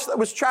someone else that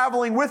was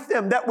traveling with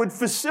them that would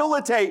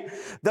facilitate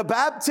the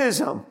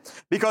baptism.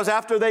 Because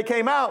after they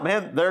came out,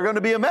 man, they're going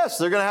to be a mess.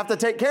 They're going to have to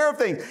take care of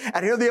things.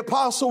 And here the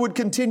apostle would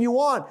continue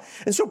on.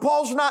 And so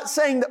Paul's not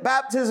saying that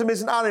baptism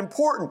is not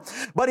important,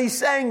 but he's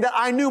saying that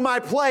I knew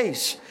my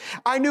place.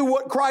 I knew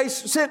what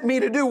Christ sent me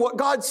to do, what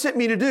God sent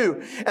me to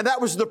do. And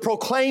that was the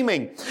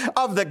proclaiming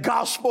of the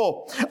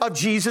gospel of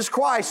Jesus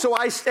Christ. So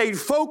I stayed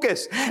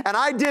focused and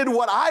I did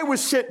what I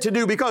was sent to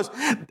do because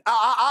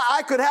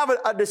I could have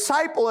a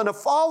disciple and a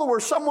follower,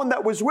 someone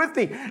that was with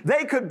me.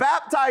 They could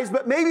baptize,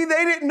 but maybe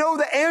they didn't know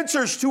the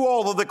answers to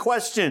all of the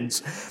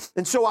questions.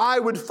 And so I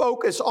would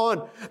focus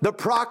on the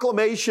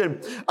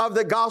proclamation of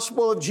the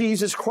gospel of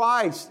Jesus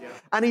Christ.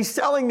 And he's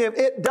telling them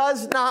it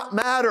does not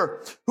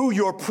matter who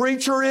your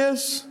preacher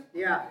is.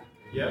 Yeah.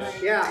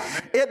 Yes. Yeah.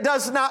 It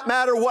does not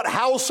matter what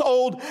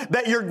household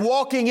that you're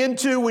walking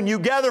into when you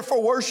gather for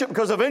worship,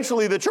 because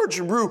eventually the church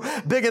grew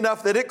big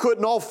enough that it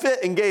couldn't all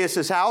fit in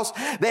Gaius's house.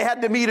 They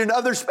had to meet in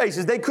other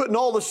spaces. They couldn't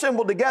all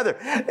assemble together.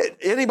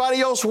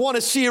 Anybody else want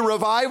to see a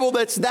revival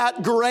that's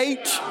that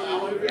great?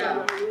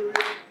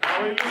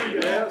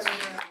 Yes.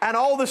 And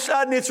all of a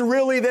sudden it's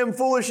really them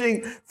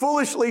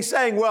foolishly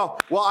saying, well,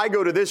 I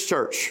go to this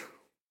church.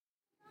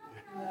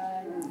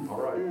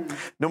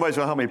 Nobody's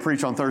going to help me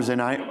preach on Wednesday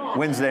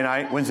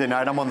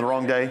night. I'm on the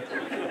wrong day.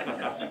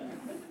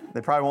 They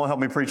probably won't help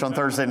me preach on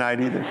Thursday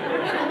night either.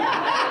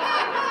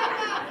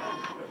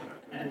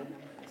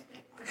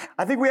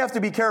 I think we have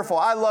to be careful.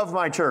 I love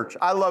my church.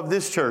 I love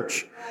this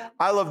church.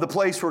 I love the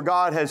place where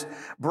God has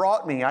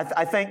brought me. I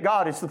thank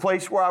God. It's the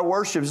place where I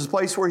worship. It's the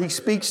place where He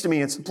speaks to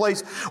me. It's the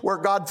place where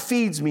God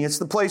feeds me. It's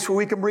the place where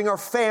we can bring our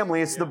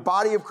family. It's the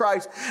body of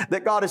Christ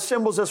that God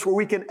assembles us where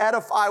we can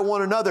edify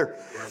one another.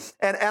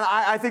 And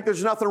I think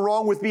there's nothing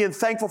wrong with being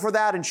thankful for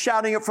that and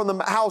shouting it from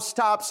the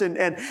housetops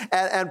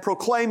and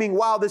proclaiming,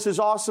 wow, this is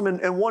awesome,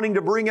 and wanting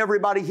to bring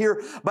everybody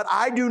here. But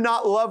I do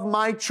not love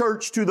my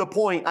church to the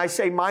point. I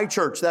say my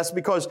church. That's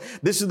because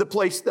this is the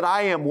place that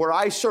I am, where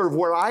I serve,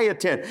 where I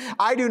attend.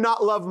 I do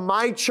not love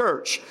my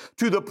church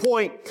to the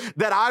point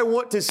that I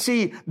want to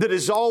see the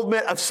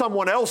dissolvement of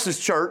someone else's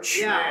church.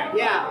 Yeah,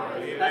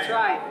 that's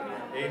right.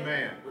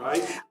 Amen.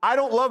 Right? I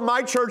don't love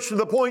my church to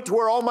the point to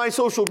where all my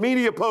social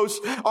media posts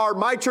are,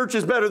 my church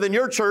is better than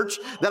your church,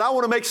 that I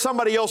want to make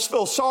somebody else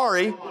feel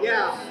sorry.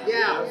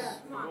 Yeah.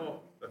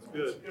 That's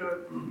good.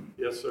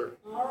 Yes, sir.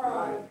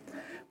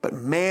 But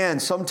man,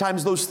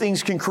 sometimes those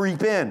things can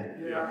creep in.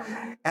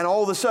 Yeah. And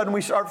all of a sudden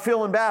we start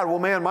feeling bad. Well,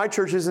 man, my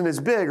church isn't as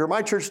big, or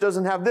my church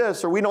doesn't have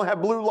this, or we don't have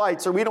blue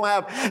lights, or we don't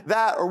have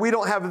that, or we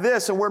don't have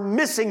this. And we're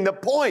missing the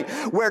point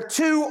where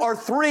 2 or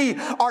 3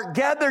 are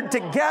gathered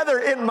together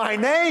in my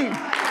name.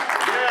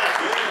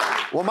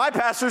 Well, my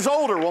pastor's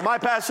older. Well, my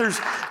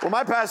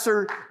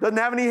pastor doesn't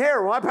have any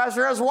hair. Well, my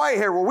pastor has white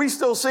hair. Well, we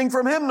still sing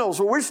from hymnals.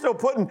 Well, we're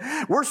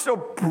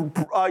still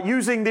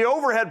using the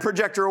overhead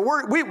projector.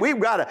 We've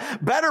got a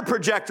better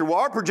projector. Well,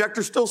 our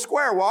projector's still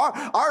square. Well,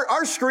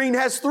 our screen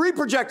has 3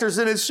 projectors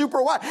and it's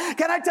super wide.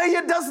 Can I tell you,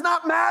 it does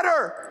not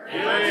matter.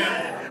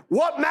 Amen.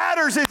 What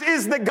matters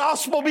is the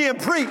gospel being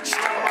preached.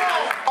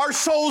 Our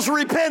souls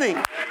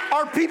repenting.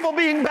 Are people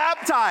being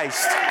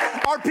baptized?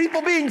 Are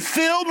people being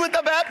filled with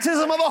the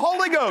baptism of the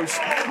Holy Ghost?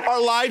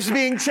 Are lives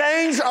being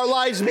changed? Are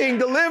lives being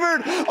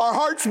delivered? Are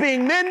hearts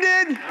being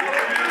mended?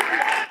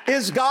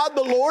 Is God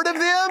the Lord of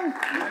them?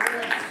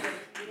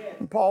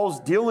 Paul's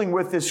dealing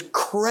with this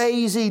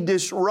crazy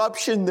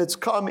disruption that's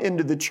come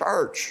into the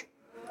church.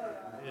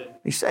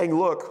 He's saying,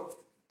 look,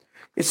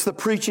 it's the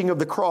preaching of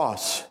the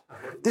cross.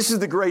 This is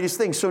the greatest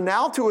thing. So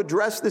now to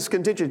address this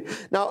contention.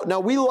 Now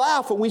we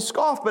laugh and we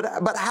scoff,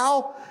 but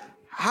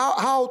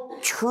how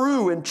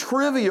true and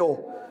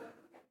trivial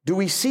do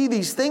we see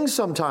these things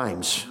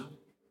sometimes?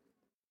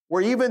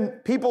 Where even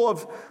people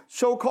of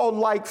so-called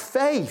like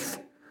faith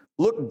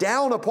look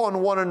down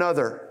upon one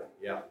another.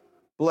 Yeah.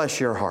 Bless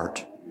your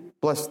heart.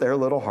 Bless their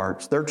little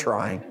hearts. They're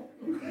trying.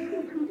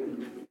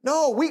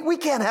 No, we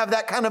can't have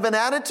that kind of an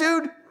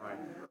attitude.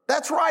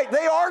 That's right.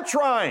 They are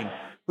trying.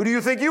 Who do you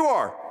think you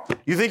are?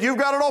 You think you've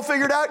got it all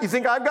figured out? You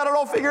think I've got it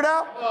all figured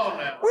out? Oh,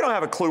 no. We don't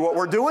have a clue what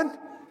we're doing.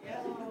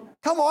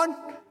 Come on.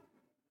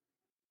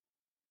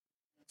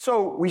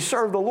 So we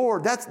serve the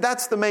Lord.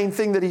 That's the main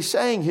thing that he's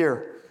saying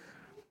here.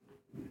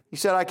 He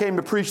said, I came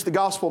to preach the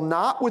gospel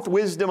not with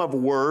wisdom of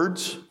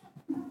words,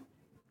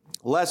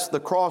 lest the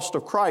cross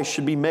of Christ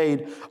should be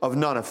made of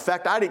none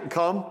effect. I didn't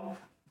come.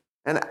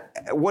 And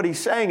what he's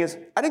saying is,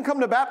 I didn't come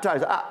to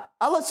baptize.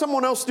 I let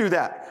someone else do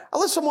that. I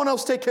let someone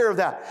else take care of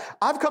that.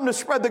 I've come to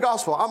spread the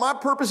gospel. My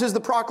purpose is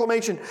the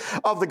proclamation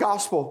of the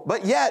gospel.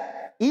 But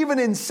yet, even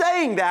in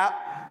saying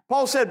that,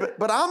 Paul said,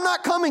 but I'm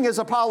not coming as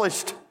a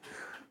polished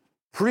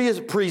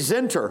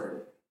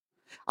presenter.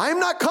 I am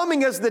not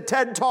coming as the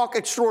TED Talk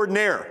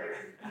extraordinaire.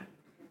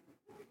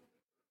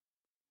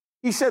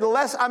 He said,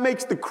 unless I make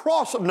the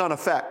cross of none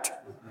effect.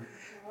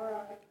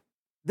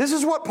 This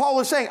is what Paul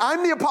is saying.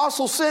 I'm the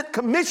apostle sent,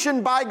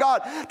 commissioned by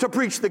God to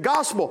preach the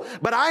gospel.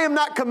 But I am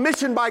not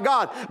commissioned by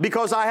God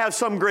because I have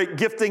some great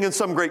gifting and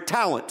some great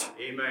talent.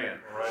 Amen.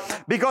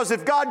 Right. Because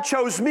if God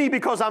chose me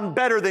because I'm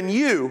better than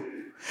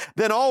you,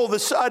 then all of a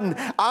sudden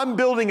I'm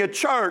building a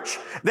church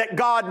that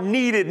God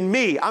needed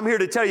me. I'm here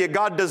to tell you,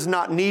 God does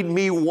not need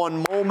me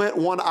one moment,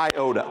 one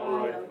iota. All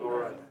right.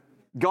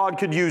 God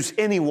could use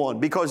anyone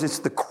because it's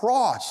the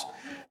cross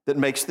that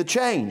makes the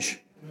change.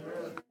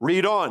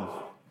 Read on.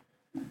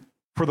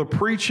 For the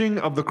preaching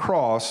of the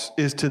cross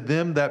is to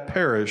them that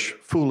perish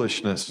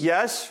foolishness.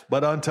 Yes.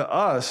 But unto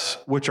us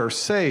which are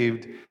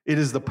saved, it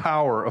is the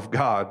power of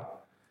God.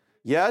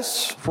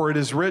 Yes. For it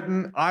is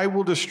written, I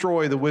will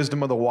destroy the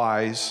wisdom of the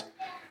wise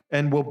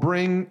and will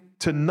bring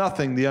to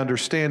nothing the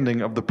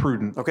understanding of the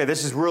prudent. Okay,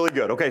 this is really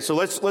good. Okay, so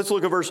let's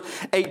look at verse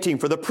 18.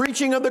 For the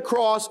preaching of the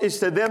cross is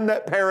to them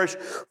that perish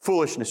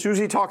foolishness. Who's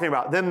he talking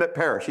about? Them that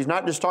perish. He's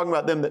not just talking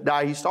about them that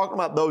die. He's talking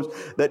about those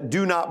that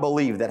do not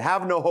believe, that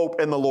have no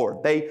hope in the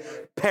Lord. They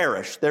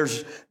perish.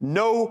 There's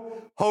no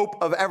hope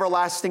of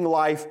everlasting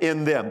life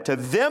in them. To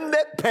them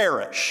that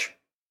perish,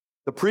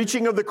 the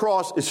preaching of the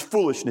cross is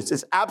foolishness.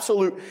 It's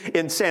absolute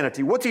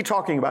insanity. What's he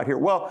talking about here?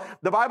 Well,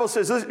 the Bible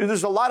says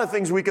there's a lot of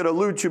things we could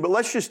allude to, but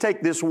let's just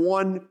take this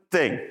one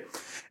thing.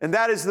 And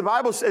that is the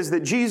Bible says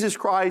that Jesus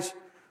Christ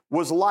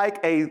was like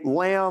a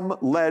lamb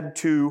led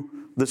to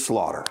the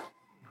slaughter.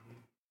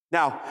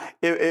 Now,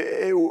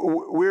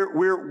 we're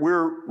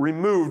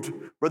removed,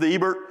 Brother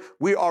Ebert,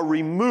 we are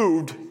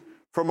removed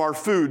from our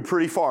food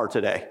pretty far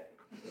today.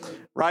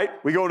 Right?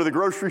 We go to the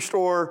grocery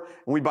store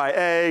and we buy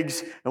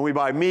eggs and we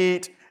buy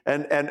meat.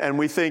 And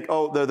we think,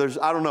 there's,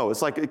 I don't know,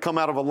 it's like it come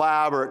out of a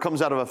lab or it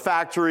comes out of a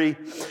factory,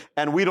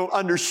 and we don't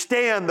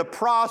understand the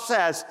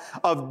process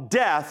of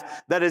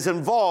death that is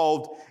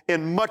involved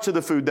in much of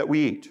the food that we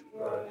eat.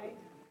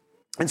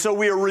 And so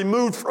we are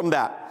removed from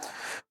that.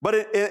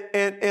 But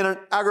in an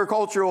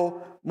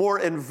agricultural, more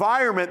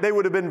environment, they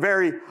would have been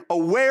very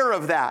aware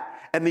of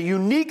that. And the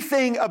unique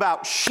thing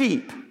about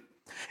sheep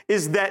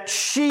is that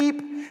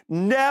sheep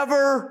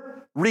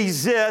never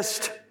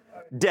resist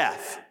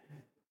death.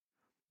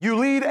 You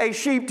lead a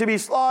sheep to be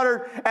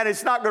slaughtered, and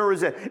it's not going to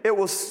resist. It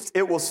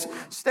will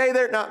stay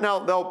there. Now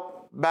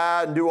they'll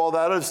baa and do all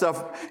that other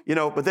stuff,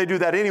 but they do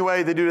that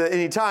anyway. They do that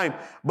any time.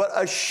 But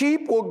a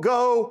sheep will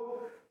go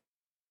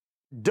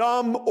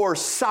dumb or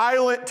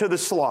silent to the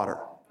slaughter.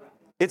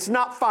 It's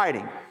not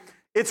fighting.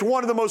 It's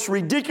one of the most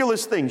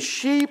ridiculous things.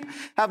 Sheep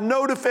have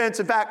no defense.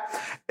 In fact,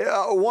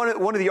 one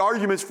of the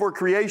arguments for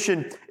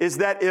creation is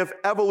that if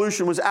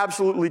evolution was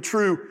absolutely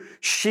true,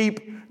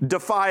 sheep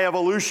defy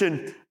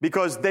evolution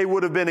because they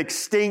would have been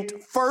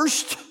extinct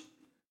first.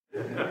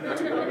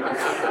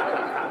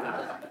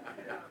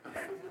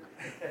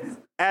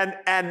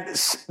 And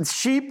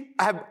sheep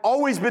have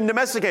always been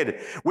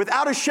domesticated.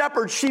 Without a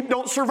shepherd, sheep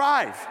don't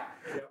survive.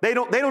 They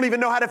don't even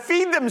know how to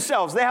feed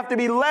themselves. They have to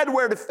be led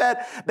where to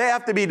fed. They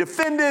have to be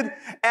defended.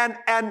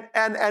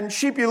 And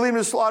sheep, you leave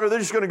them to slaughter, they're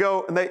just going to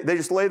go and they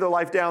just lay their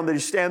life down. They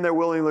just stand there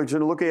willingly. They're going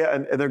to look at you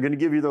and they're going to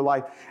give you their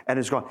life and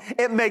it's gone.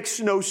 It makes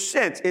no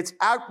sense. It's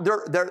out.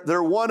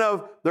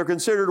 They're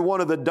considered one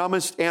of the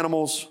dumbest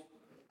animals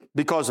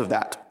because of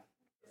that.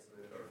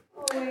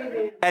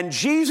 And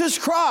Jesus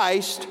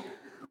Christ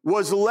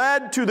was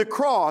led to the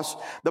cross.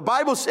 The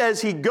Bible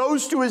says he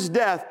goes to his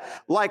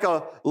death like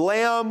a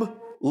lamb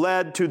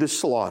led to the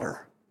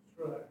slaughter.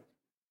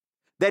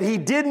 That he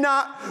did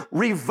not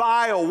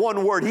revile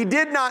one word. He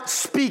did not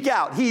speak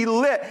out. He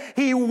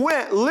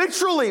went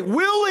literally,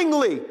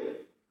 willingly.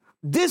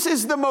 This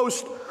is the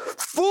most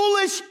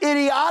foolish,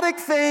 idiotic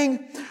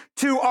thing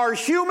to our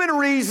human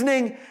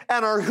reasoning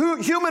and our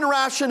human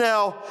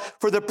rationale.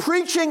 For the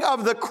preaching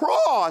of the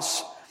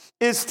cross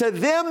is to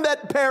them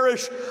that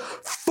perish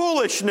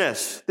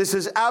foolishness. This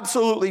is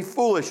absolutely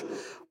foolish.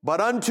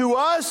 But unto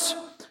us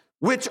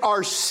which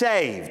are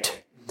saved,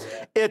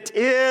 it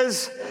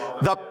is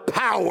the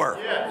power.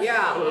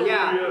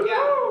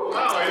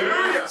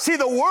 See,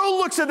 the world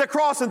looks at the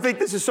cross and think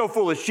this is so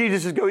foolish.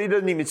 Jesus is he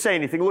doesn't even say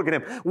anything. Look at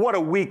him. What a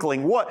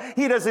weakling.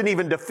 He doesn't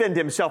even defend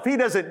himself. He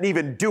doesn't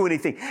even do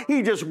anything.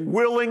 He just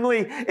willingly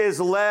is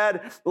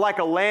led like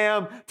a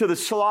lamb to the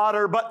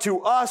slaughter. But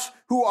to us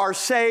who are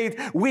saved,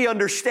 we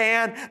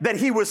understand that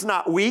he was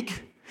not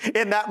weak.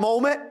 In that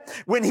moment,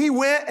 when he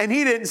went and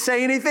he didn't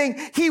say anything,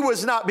 he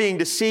was not being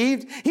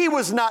deceived. He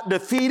was not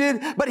defeated,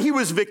 but he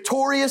was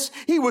victorious.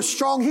 He was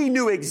strong. He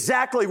knew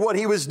exactly what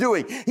he was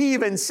doing. He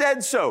even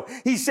said so.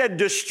 He said,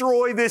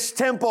 destroy this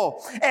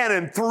temple, and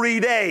in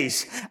 3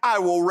 days, I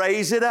will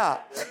raise it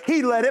up.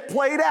 He let it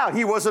play it out.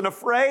 He wasn't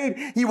afraid.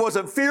 He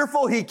wasn't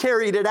fearful. He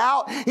carried it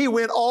out. He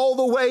went all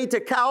the way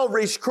to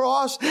Calvary's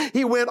cross.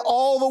 He went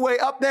all the way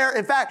up there.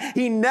 In fact,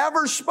 he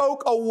never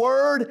spoke a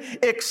word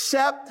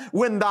except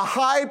when the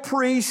high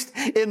priest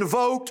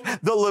invoked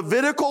the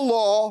Levitical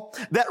law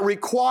that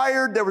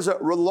required, there was a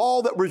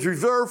law that was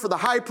reserved for the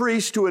high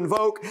priest to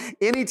invoke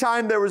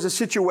anytime there was a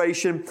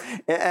situation,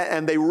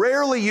 and they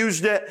rarely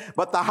used it,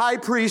 but the high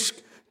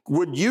priest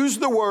would use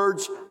the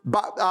words,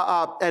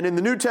 and in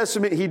the New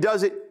Testament, he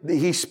does it.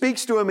 He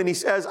speaks to him and he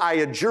says, I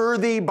adjure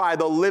thee by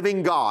the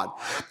living God.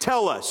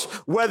 Tell us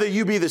whether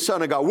you be the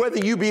Son of God, whether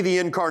you be the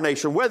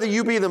incarnation, whether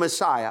you be the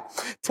Messiah.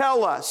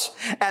 Tell us.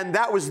 And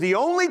that was the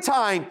only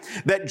time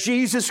that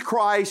Jesus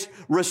Christ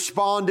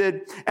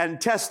responded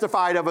and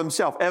testified of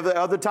himself. Every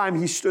other time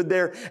he stood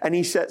there and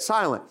he sat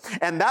silent.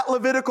 And that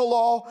Levitical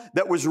law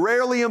that was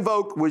rarely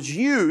invoked was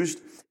used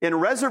in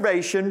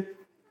reservation.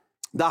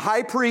 The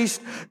high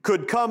priest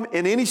could come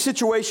in any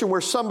situation where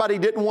somebody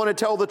didn't want to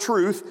tell the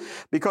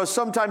truth, because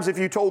sometimes if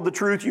you told the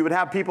truth, you would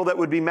have people that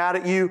would be mad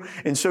at you,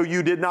 and so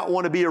you did not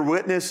want to be a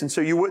witness, and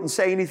so you wouldn't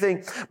say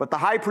anything. But the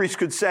high priest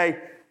could say,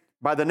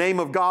 by the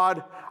name of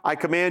God, I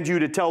command you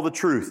to tell the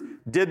truth.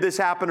 Did this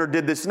happen or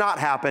did this not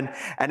happen?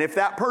 And if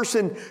that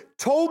person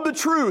told the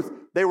truth,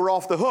 they were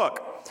off the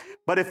hook.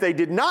 But if they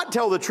did not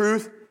tell the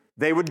truth,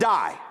 they would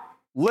die.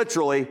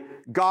 Literally,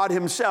 God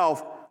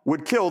himself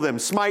would kill them,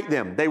 smite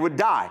them. They would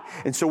die.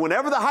 And so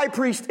whenever the high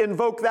priest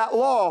invoked that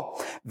law,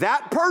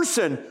 that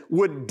person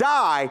would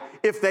die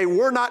if they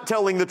were not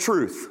telling the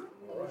truth.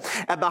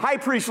 And the high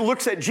priest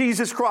looks at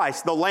Jesus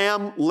Christ, the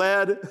lamb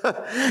led,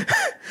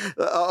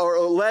 or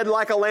led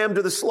like a lamb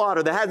to the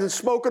slaughter, that hasn't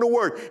spoken a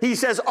word. He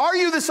says, are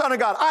you the Son of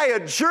God? I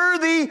adjure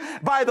thee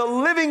by the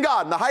living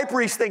God. And the high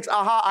priest thinks,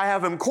 aha, I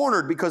have him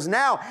cornered, because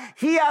now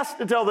he has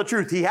to tell the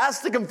truth. He has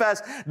to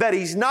confess that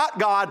he's not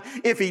God.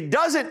 If he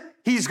doesn't,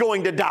 he's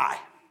going to die.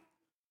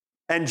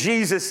 And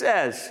Jesus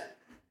says,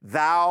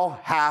 thou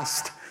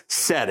hast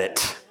said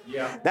it.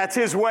 Yeah. That's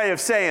his way of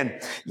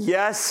saying,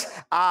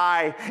 yes,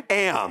 I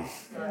am.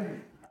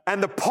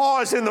 And the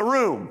pause in the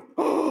room.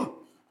 All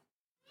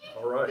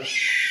right.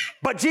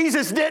 But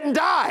Jesus didn't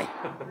die.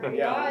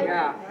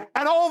 Yeah.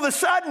 And all of a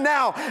sudden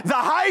now, the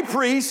high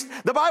priest,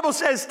 the Bible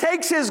says,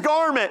 takes his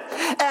garment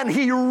and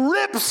he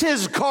rips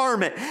his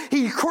garment.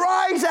 He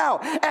cries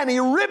out and he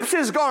rips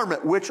his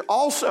garment, which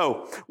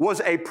also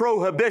was a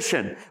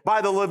prohibition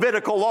by the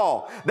Levitical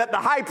law, that the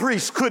high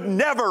priest could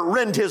never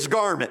rend his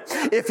garment.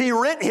 If he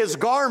rent his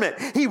garment,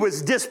 he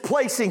was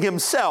displacing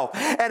himself.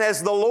 And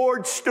as the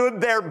Lord stood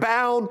there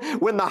bound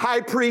when the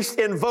high priest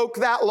invoked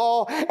that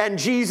law, and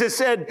Jesus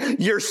said,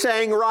 you're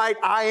saying right,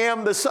 I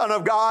am the Son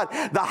of God.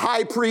 The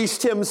high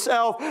priest himself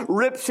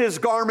rips his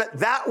garment.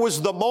 That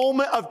was the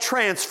moment of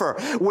transfer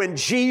when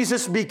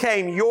Jesus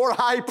became your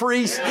high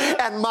priest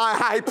and my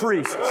high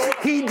priest.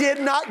 He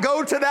did not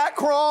go to that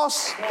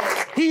cross.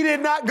 He did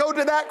not go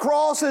to that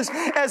cross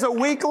as a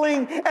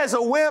weakling, as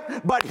a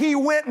wimp, but he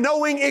went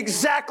knowing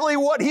exactly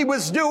what he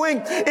was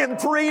doing. In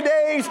 3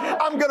 days,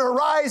 I'm going to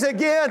rise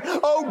again.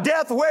 Oh,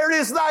 death, where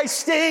is thy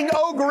sting?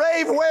 Oh,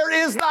 grave, where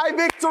is thy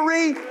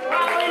victory?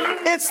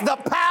 It's the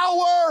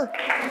power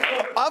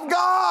of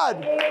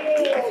God.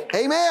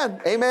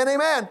 Amen. Amen.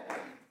 Amen.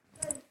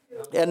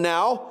 And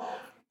now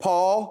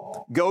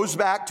Paul goes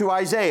back to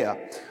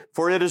Isaiah.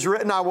 For it is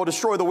written, I will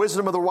destroy the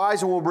wisdom of the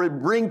wise and will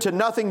bring to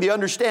nothing the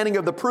understanding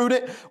of the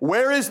prudent.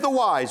 Where is the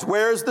wise?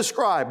 Where is the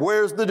scribe?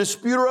 Where is the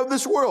disputer of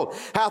this world?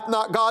 Hath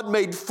not God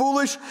made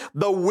foolish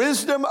the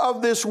wisdom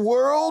of this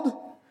world?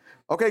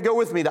 Okay, go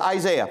with me to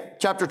Isaiah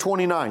chapter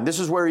 29. This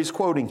is where he's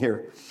quoting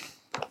here.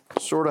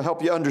 Sort of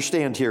help you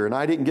understand here. And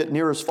I didn't get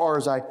near as far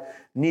as I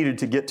needed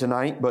to get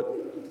tonight, but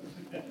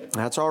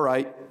that's all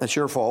right. That's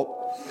your fault.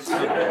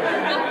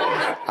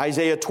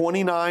 Isaiah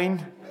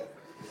 29,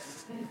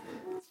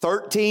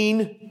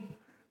 13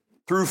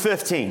 through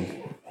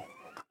 15.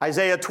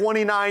 Isaiah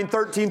 29,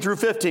 13 through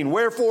 15.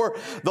 Wherefore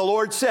the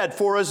Lord said,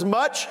 for as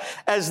much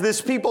as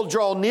this people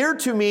draw near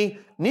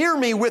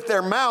me with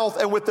their mouth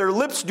and with their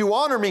lips do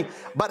honor me,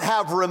 but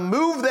have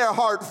removed their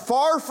heart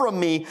far from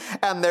me,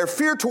 and their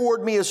fear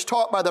toward me is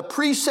taught by the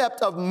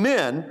precept of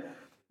men.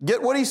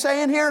 Get what he's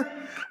saying here?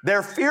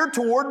 Their fear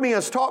toward me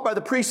is taught by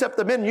the precept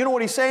of men. You know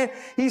what he's saying?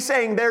 He's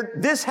saying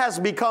this has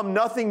become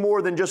nothing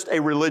more than just a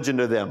religion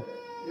to them.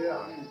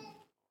 Yeah.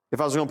 If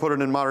I was going to put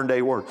it in modern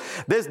day words.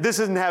 This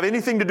doesn't have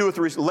anything to do with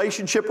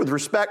relationship, with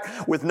respect,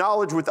 with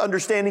knowledge, with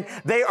understanding.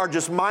 They are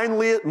just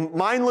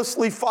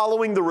mindlessly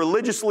following the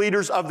religious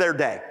leaders of their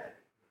day.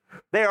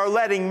 They are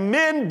letting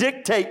men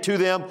dictate to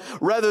them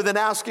rather than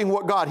asking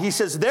what God. He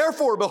says,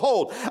 therefore,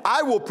 behold,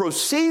 I will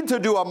proceed to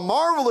do a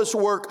marvelous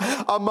work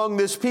among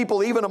this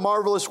people, even a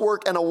marvelous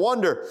work and a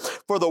wonder.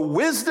 For the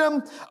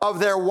wisdom of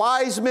their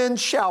wise men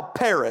shall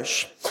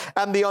perish,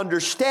 and the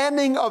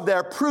understanding of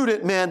their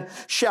prudent men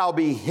shall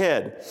be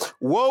hid.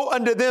 Woe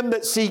unto them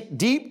that seek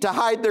deep to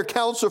hide their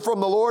counsel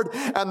from the Lord,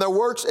 and their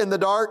works in the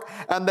dark,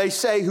 and they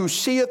say, who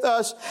seeth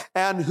us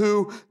and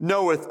who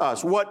knoweth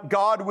us? What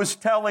God was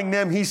telling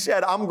them, he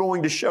said, I'm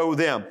going to show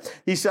them.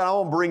 He said, I'm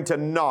going to bring to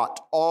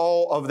naught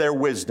all of their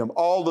wisdom,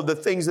 all of the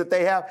things that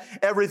they have,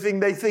 everything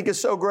they think is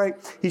so great.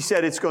 He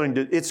said, it's going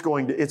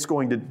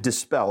to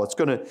dispel. It's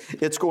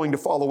going to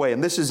fall away.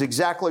 And this is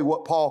exactly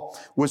what Paul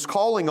was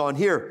calling on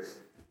here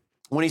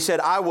when he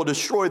said, I will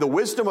destroy the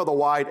wisdom of the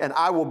wise, and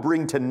I will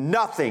bring to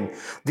nothing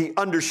the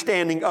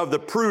understanding of the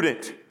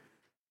prudent.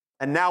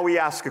 And now we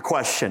ask a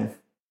question.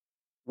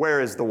 Where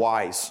is the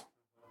wise?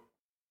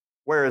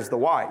 Where is the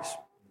wise?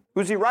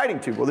 Who's he writing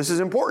to? Well, this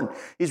is important.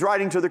 He's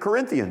writing to the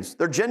Corinthians.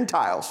 They're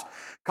Gentiles,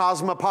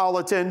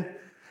 cosmopolitan,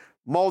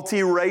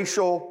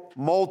 multiracial,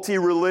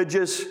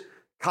 multi-religious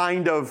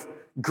kind of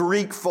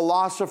Greek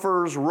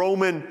philosophers,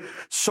 Roman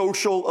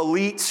social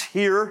elites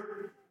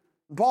here.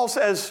 Paul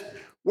says,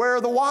 where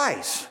are the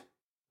wise?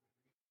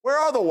 Where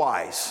are the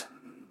wise?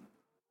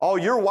 All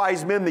your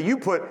wise men that you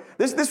put,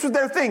 this was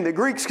their thing. The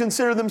Greeks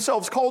consider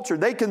themselves cultured.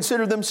 They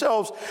consider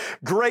themselves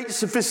great,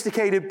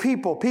 sophisticated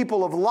people,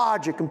 people of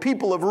logic and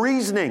people of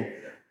reasoning.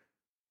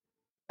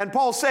 And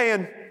Paul's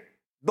saying,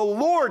 the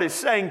Lord is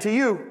saying to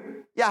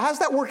you, yeah, how's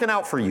that working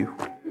out for you?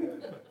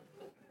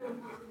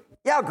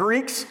 Yeah,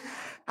 Greeks,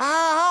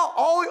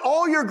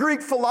 all your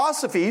Greek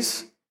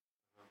philosophies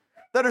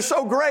that are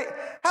so great,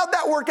 how'd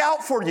that work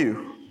out for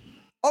you?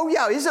 Oh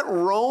yeah, isn't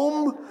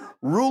Rome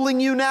ruling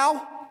you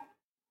now?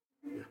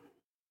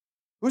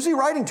 Who's he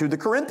writing to? The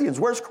Corinthians.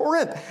 Where's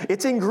Corinth?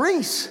 It's in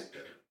Greece.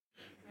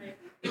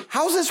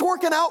 How's this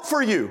working out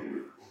for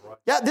you?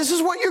 Yeah, this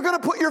is what you're going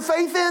to put your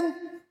faith in?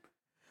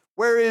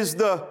 Where is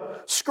the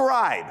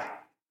scribe?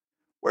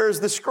 Where is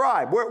the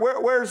scribe?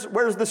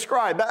 Where's the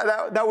scribe?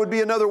 That would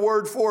be another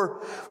word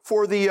for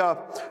the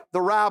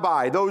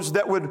rabbi, those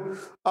that would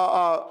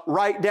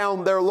write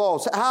down their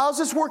laws. How's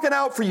this working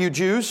out for you,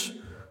 Jews?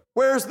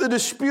 Where's the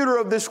disputer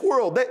of this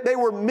world? They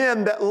were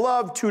men that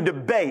loved to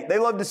debate. They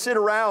loved to sit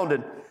around,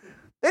 and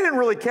they didn't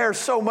really care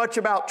so much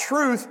about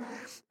truth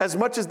as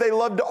much as they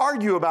loved to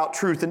argue about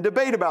truth and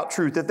debate about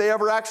truth. If they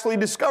ever actually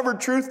discovered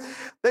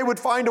truth, they would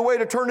find a way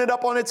to turn it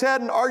up on its head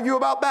and argue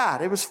about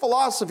that. It was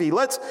philosophy.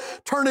 Let's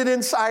turn it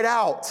inside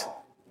out.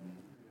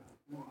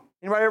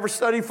 Anybody ever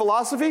study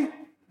philosophy?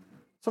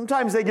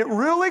 Sometimes they get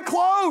really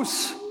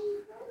close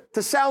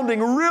to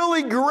sounding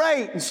really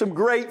great and some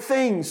great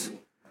things.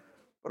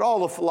 But all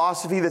the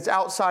philosophy that's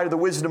outside of the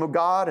wisdom of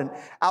God and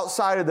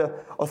outside of the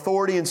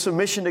authority and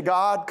submission to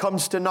God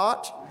comes to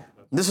naught.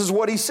 This is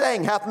what he's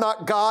saying. Hath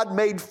not God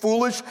made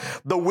foolish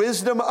the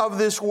wisdom of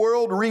this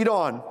world? Read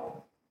on.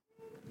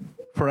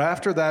 For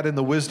after that, in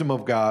the wisdom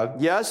of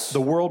God, yes, the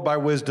world by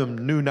wisdom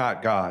knew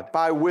not God.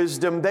 By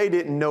wisdom, they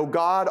didn't know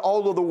God.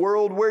 All of the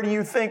world, where do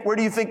you think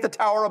the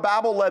Tower of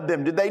Babel led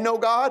them? Did they know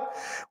God?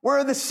 Where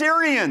are the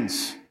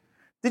Syrians?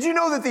 Did you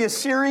know that the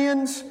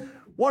Assyrians,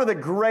 one of the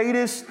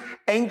greatest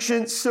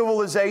ancient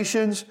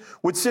civilizations,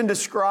 would send a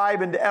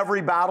scribe into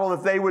every battle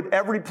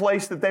every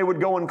place that they would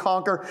go and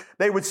conquer,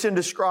 they would send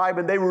a scribe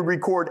and they would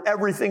record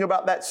everything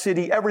about that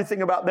city,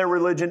 everything about their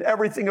religion,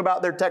 everything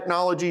about their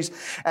technologies,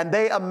 and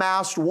they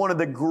amassed one of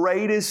the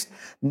greatest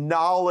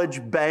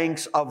knowledge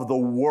banks of the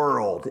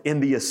world in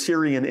the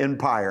Assyrian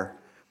Empire.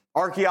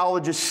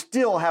 Archaeologists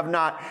still have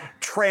not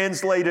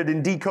translated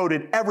and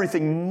decoded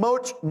everything.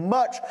 Much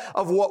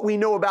of what we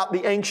know about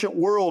the ancient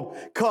world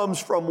comes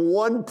from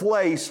one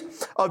place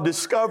of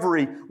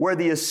discovery where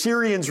the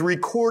Assyrians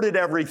recorded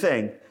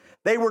everything.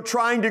 They were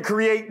trying to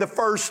create the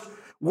first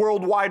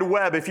World Wide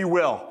Web, if you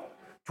will,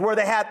 to where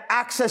they had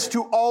access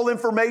to all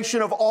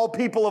information of all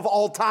people of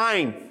all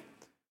time.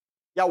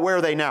 Yeah, where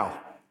are they now?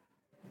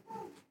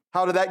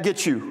 How did that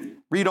get you?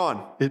 Read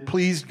on. It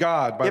pleased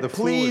God by the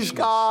foolishness. It pleased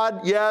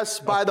God, yes,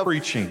 by the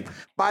preaching.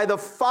 By the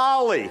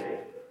folly,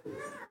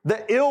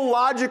 the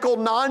illogical,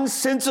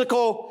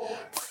 nonsensical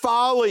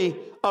folly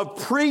of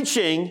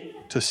preaching.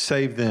 To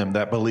save them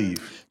that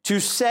believe.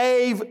 To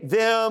save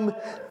them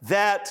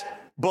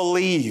that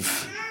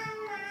believe.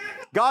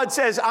 God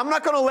says, I'm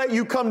not going to let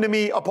you come to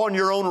me upon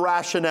your own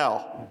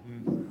rationale.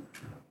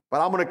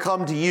 But I'm going to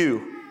come to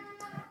you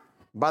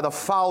by the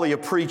folly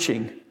of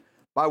preaching,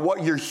 by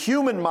what your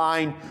human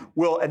mind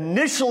will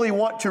initially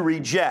want to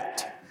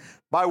reject,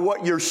 by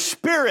what your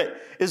spirit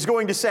is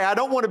going to say, I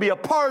don't want to be a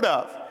part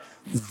of.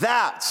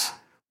 That's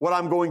what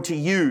I'm going to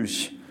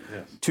use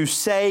to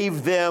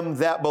save them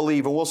that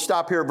believe. And we'll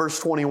stop here at verse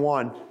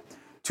 21.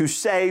 To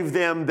save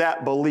them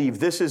that believe.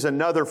 This is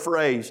another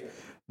phrase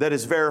that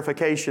is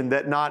verification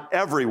that not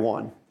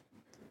everyone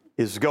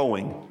is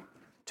going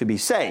to be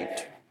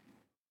saved.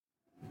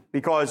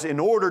 Because in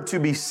order to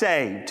be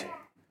saved,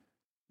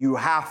 you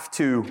have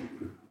to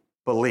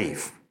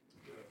believe.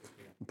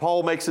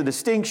 Paul makes a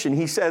distinction.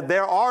 He said,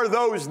 there are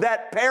those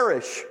that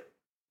perish,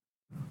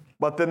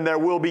 but then there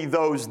will be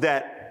those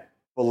that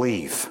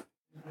believe.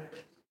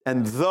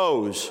 And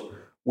those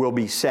will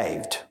be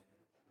saved.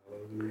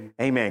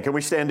 Amen. Can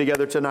we stand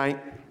together tonight?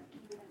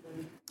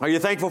 Are you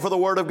thankful for the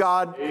Word of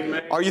God?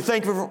 Amen. Are you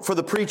thankful for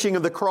the preaching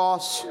of the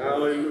cross?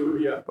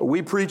 Hallelujah.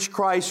 We preach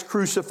Christ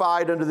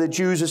crucified, unto the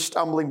Jews a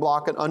stumbling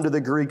block, and unto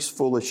the Greeks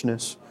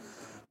foolishness.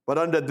 But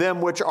unto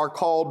them which are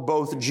called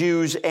both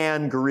Jews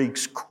and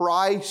Greeks,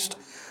 Christ,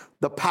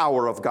 the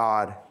power of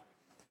God,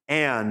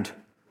 and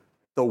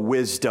the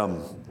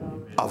wisdom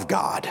of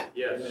God.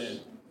 Yes.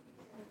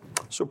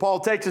 So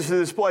Paul takes us to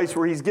this place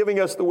where he's giving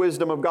us the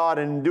wisdom of God,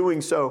 and in doing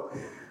so,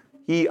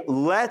 he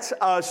lets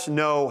us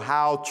know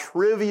how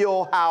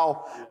trivial,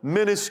 how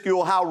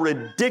minuscule, how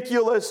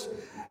ridiculous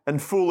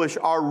and foolish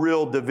our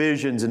real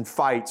divisions and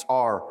fights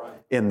are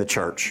in the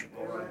church.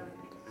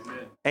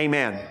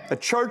 Amen. A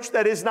church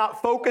that is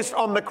not focused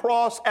on the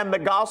cross and the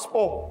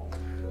gospel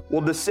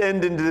will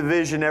descend into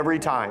division every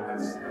time.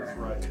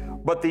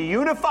 But the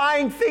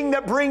unifying thing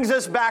that brings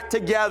us back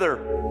together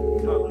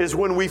is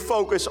when we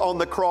focus on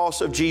the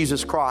cross of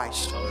Jesus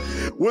Christ.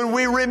 When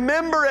we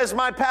remember, as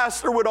my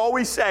pastor would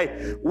always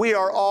say, we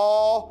are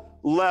all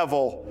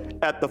level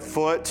at the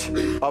foot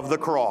of the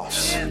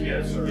cross.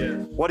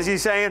 What is he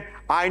saying?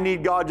 I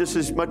need God just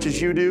as much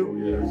as you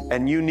do,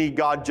 and you need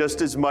God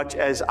just as much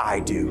as I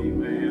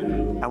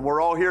do. And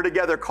we're all here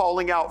together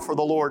calling out for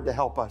the Lord to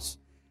help us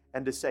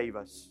and to save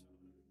us.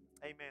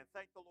 Amen.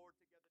 Thank the Lord.